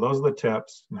earlier. So those are the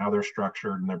tips and how they're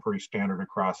structured, and they're pretty standard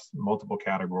across multiple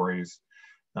categories.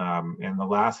 And the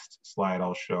last slide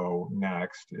I'll show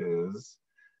next is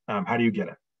how do you get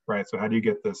it, right? So how do you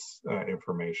get this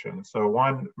information? So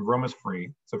one, Vroom is free.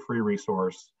 It's a free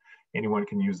resource. Anyone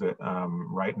can use it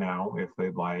right now if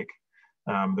they'd like.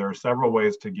 There are several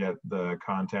ways to get the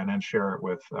content and share it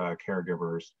with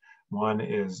caregivers. One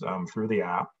is through the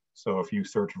app. So if you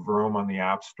search Vroom on the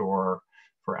App Store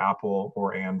for Apple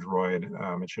or Android,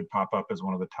 it should pop up as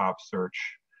one of the top search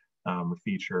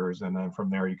features. And then from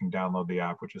there, you can download the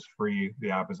app, which is free.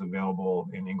 The app is available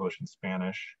in English and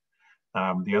Spanish.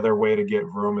 The other way to get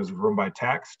Vroom is Vroom by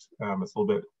text. It's a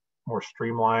little bit more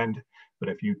streamlined, but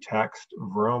if you text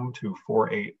Vroom to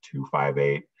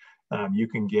 48258, you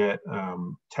can get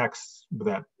texts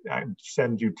that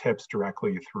send you tips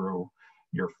directly through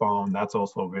your phone. That's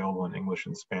also available in English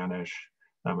and Spanish.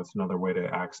 It's another way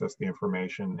to access the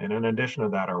information. And in addition to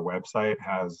that, our website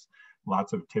has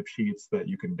lots of tip sheets that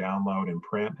you can download and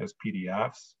print as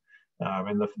PDFs.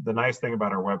 And the nice thing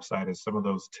about our website is some of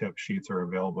those tip sheets are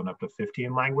available in up to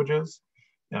 15 languages.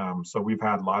 So we've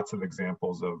had lots of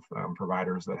examples of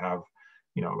providers that have,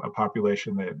 a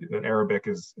population that Arabic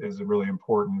is really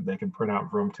important. They can print out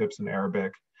Vroom tips in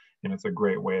Arabic, and it's a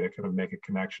great way to kind of make a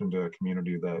connection to a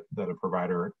community that a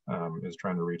provider is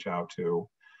trying to reach out to.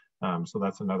 So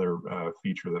that's another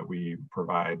feature that we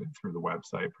provide through the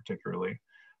website particularly.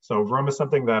 So Vroom is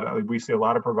something that we see a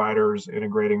lot of providers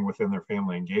integrating within their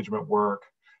family engagement work.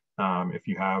 If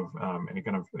you have any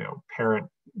kind of parent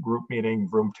group meeting,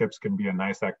 Vroom tips can be a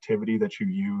nice activity that you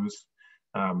use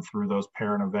through those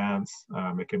parent events.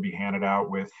 It can be handed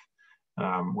out with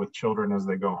children as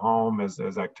they go home as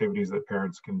activities that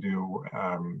parents can do,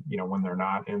 when they're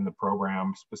not in the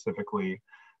program specifically.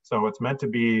 So it's meant to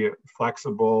be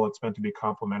flexible. It's meant to be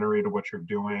complementary to what you're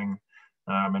doing.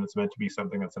 And it's meant to be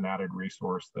something that's an added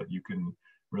resource that you can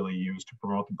really use to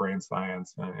promote the brain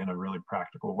science in a really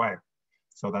practical way.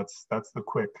 So that's the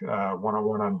quick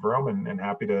one-on-one on Vroom, and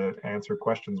happy to answer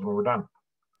questions when we're done.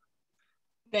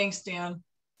 Thanks, Dan.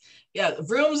 Yeah,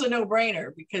 Vroom's a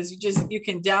no-brainer because you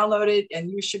can download it,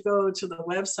 and you should go to the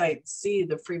website and see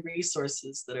the free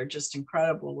resources that are just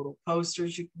incredible. Little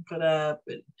posters you can put up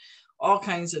and all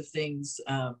kinds of things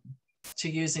to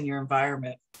use in your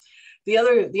environment.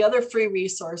 The other free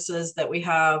resources that we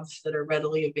have that are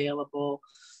readily available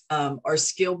are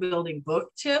skill building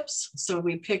book tips. So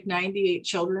we picked 98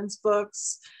 children's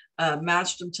books,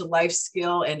 matched them to life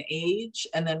skill and age,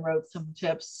 and then wrote some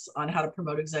tips on how to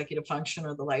promote executive function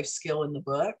or the life skill in the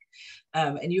book.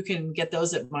 And you can get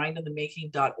those at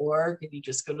mindinthemaking.org, and you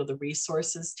just go to the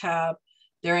resources tab.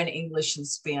 They're in English and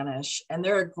Spanish, and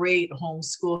they're a great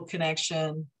homeschool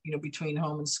connection, you know, between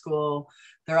home and school.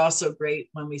 They're also great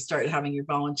when we start having your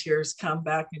volunteers come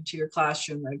back into your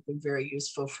classroom. They've been very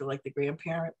useful for like the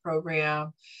grandparent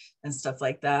program and stuff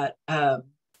like that.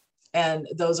 And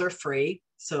those are free.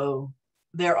 So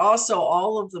they're also,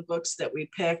 all of the books that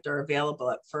we picked are available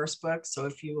at First Book. So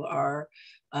if you are,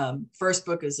 First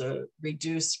Book is a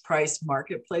reduced price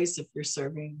marketplace if you're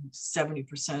serving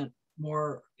 70%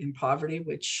 more in poverty,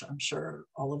 which I'm sure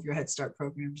all of your Head Start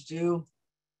programs do.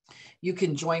 You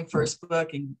can join First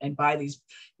Book and buy these.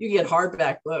 You get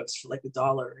hardback books for like $1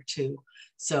 or $2.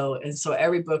 So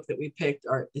every book that we picked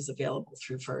is available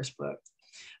through First Book.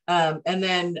 And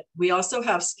then we also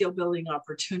have skill building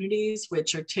opportunities,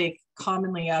 which are take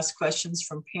commonly asked questions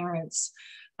from parents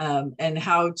and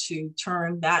how to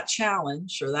turn that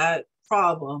challenge or that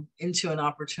problem into an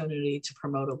opportunity to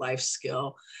promote a life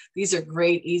skill. These are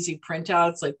great, easy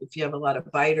printouts. Like if you have a lot of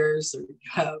biters, or you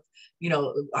have, you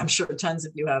know, I'm sure tons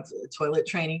of you have toilet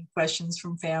training questions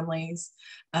from families.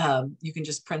 You can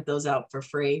just print those out for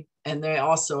free. And they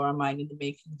also are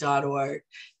mindinthemaking.org,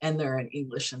 and they're in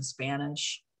English and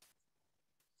Spanish.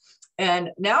 And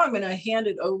now I'm going to hand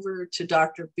it over to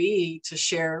Dr. B to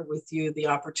share with you the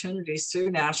opportunities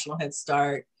through National Head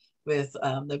Start with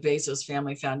the Bezos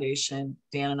Family Foundation,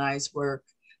 Dan and I's work,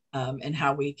 and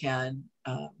how we can,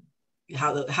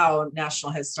 how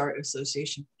National Head Start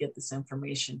Association can get this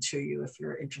information to you if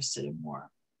you're interested in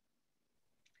more.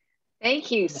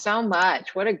 Thank you so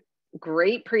much. What a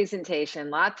great presentation.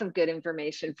 Lots of good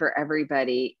information for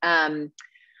everybody.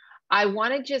 I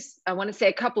want to say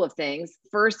a couple of things.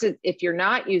 First, if you're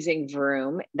not using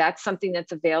Vroom, that's something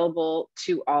that's available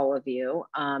to all of you.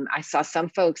 I saw some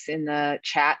folks in the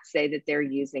chat say that they're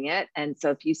using it. And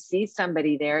so if you see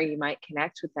somebody there, you might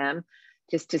connect with them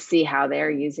just to see how they're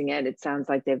using it. It sounds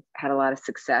like they've had a lot of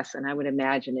success, and I would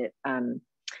imagine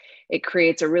it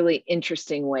creates a really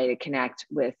interesting way to connect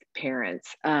with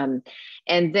parents. And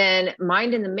then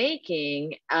Mind in the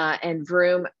Making and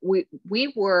Vroom,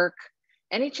 we work,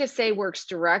 NHSA works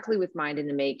directly with Mind in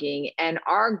the Making, and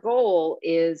our goal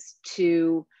is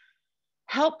to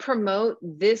help promote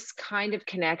this kind of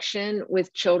connection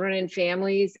with children and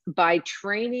families by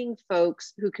training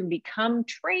folks who can become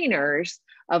trainers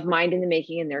of Mind in the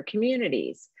Making in their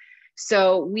communities.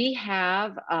 So we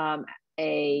have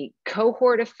a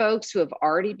cohort of folks who have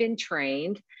already been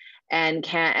trained, and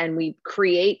we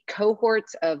create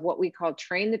cohorts of what we call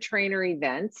Train the Trainer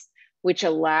events, which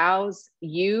allows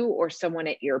you or someone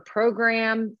at your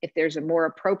program, if there's a more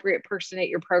appropriate person at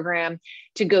your program,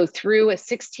 to go through a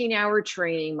 16-hour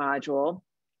training module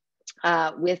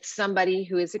with somebody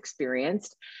who is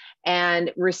experienced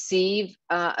and receive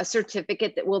a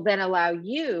certificate that will then allow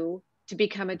you to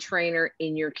become a trainer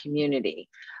in your community.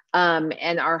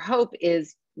 And our hope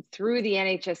is through the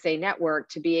NHSA network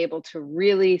to be able to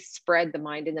really spread the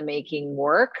Mind in the Making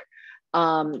work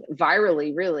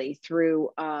virally, really, through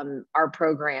our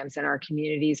programs and our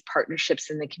communities, partnerships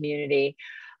in the community.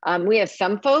 We have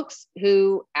some folks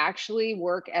who actually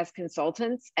work as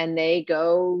consultants, and they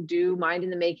go do Mind in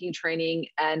the Making training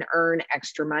and earn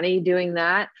extra money doing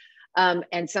that.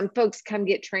 And some folks come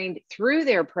get trained through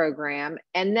their program,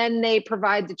 and then they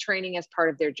provide the training as part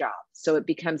of their job. So it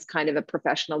becomes kind of a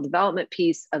professional development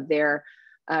piece of their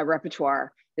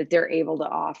repertoire that they're able to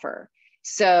offer.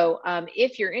 So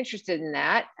if you're interested in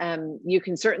that, you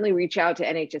can certainly reach out to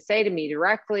NHSA, to me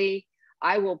directly.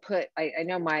 I will put, I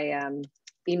know my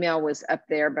email was up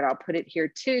there, but I'll put it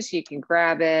here too, so you can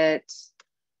grab it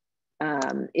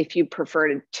if you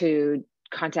prefer to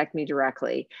contact me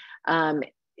directly.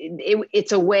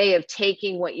 It's a way of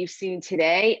taking what you've seen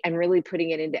today and really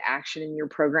putting it into action in your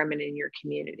program and in your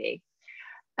community.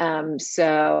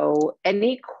 So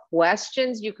any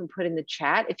questions you can put in the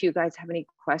chat if you guys have any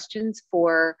questions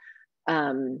for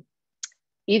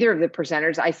either of the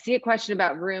presenters. I see a question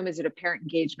about Vroom. Is it a parent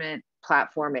engagement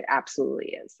platform? It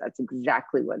absolutely is. That's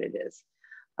exactly what it is.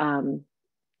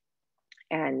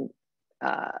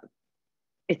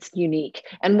 It's unique.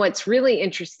 And what's really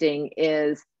interesting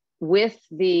is with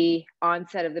the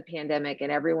onset of the pandemic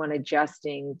and everyone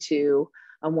adjusting to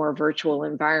a more virtual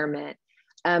environment,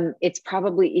 it's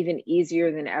probably even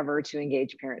easier than ever to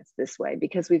engage parents this way,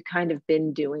 because we've kind of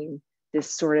been doing this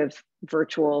sort of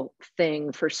virtual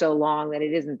thing for so long that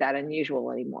it isn't that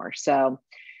unusual anymore. So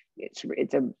it's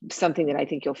something that I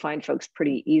think you'll find folks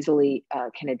pretty easily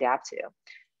can adapt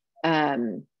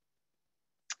to.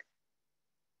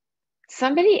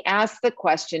 Somebody asked the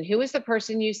question, who was the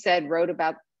person you said wrote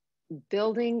about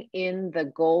building in the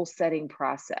goal setting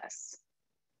process?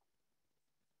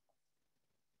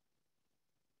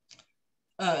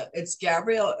 It's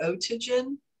Gabrielle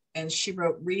Otigen, and she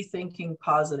wrote Rethinking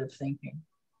Positive Thinking.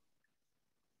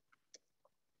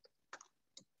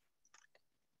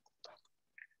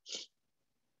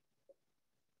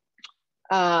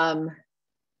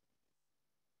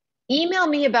 Email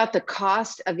me about the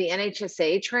cost of the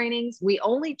NHSA trainings. We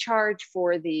only charge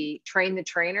for the train the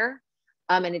trainer,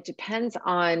 and it depends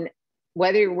on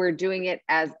whether we're doing it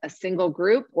as a single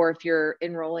group or if you're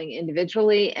enrolling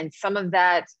individually. And some of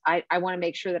that, I want to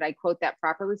make sure that I quote that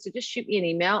properly. So just shoot me an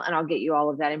email and I'll get you all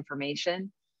of that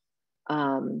information.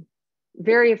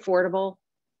 Very affordable.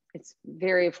 It's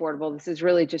very affordable. This is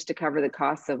really just to cover the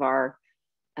costs of our,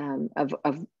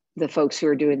 of the folks who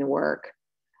are doing the work.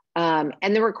 And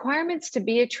the requirements to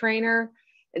be a trainer,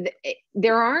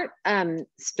 there aren't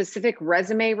specific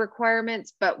resume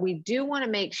requirements, but we do want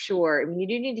to make sure, I mean, you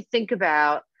do need to think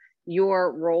about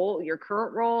your role, your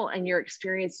current role, and your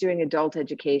experience doing adult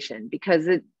education, because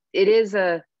it is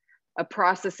a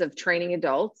process of training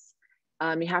adults.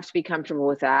 You have to be comfortable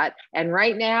with that. And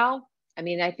right now, I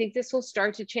mean, I think this will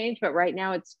start to change, but right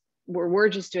now we're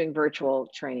just doing virtual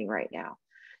training right now.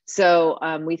 So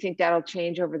we think that'll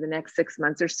change over the next 6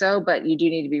 months or so, but you do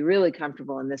need to be really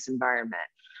comfortable in this environment.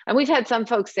 And we've had some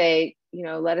folks say, you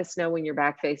know, let us know when you're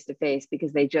back face to face,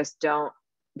 because they just don't,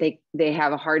 they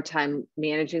have a hard time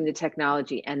managing the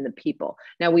technology and the people.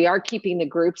 Now we are keeping the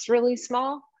groups really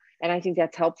small, and I think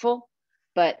that's helpful,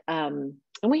 but, and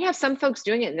we have some folks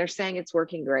doing it and they're saying it's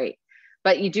working great,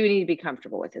 but you do need to be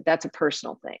comfortable with it. That's a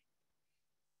personal thing.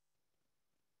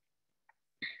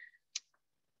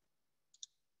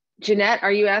 Jeanette,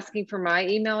 are you asking for my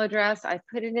email address? I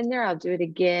put it in there. I'll do it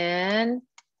again.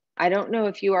 I don't know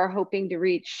if you are hoping to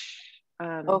reach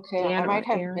okay, Dan I might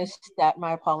have Erin. missed that.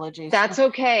 My apologies. That's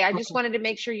okay. I just wanted to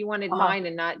make sure you wanted mine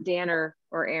and not Dan or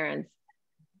Erin's.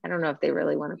 I don't know if they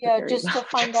really want to put their just email to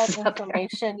find out addresses up there.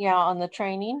 information, on the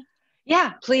training.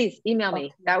 Yeah, please email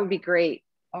me. That would be great.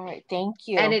 All right, thank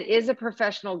you. And it is a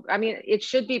professional, I mean, it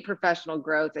should be professional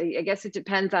growth. I guess it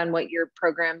depends on what your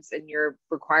programs and your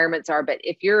requirements are, but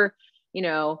if you're, you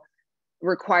know,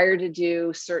 required to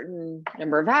do certain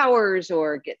number of hours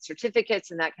or get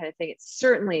certificates and that kind of thing, it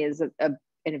certainly is a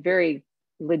very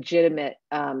legitimate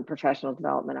professional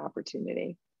development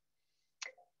opportunity.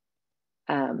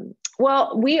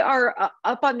 Well, we are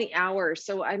up on the hour,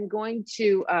 so I'm going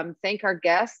to thank our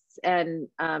guests and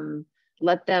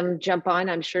let them jump on,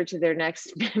 I'm sure, to their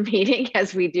next meeting,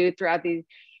 as we do throughout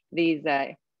these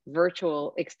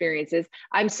virtual experiences.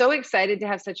 I'm so excited to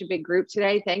have such a big group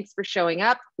today. Thanks for showing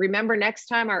up. Remember, next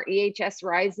time our EHS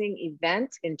Rising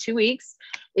event in 2 weeks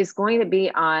is going to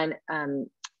be on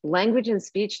language and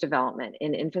speech development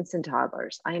in infants and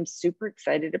toddlers. I am super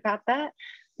excited about that.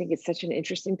 I think it's such an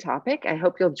interesting topic. I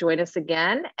hope you'll join us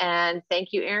again. And thank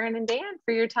you, Erin and Dan,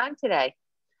 for your time today.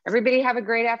 Everybody have a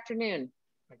great afternoon.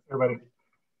 Thanks, everybody.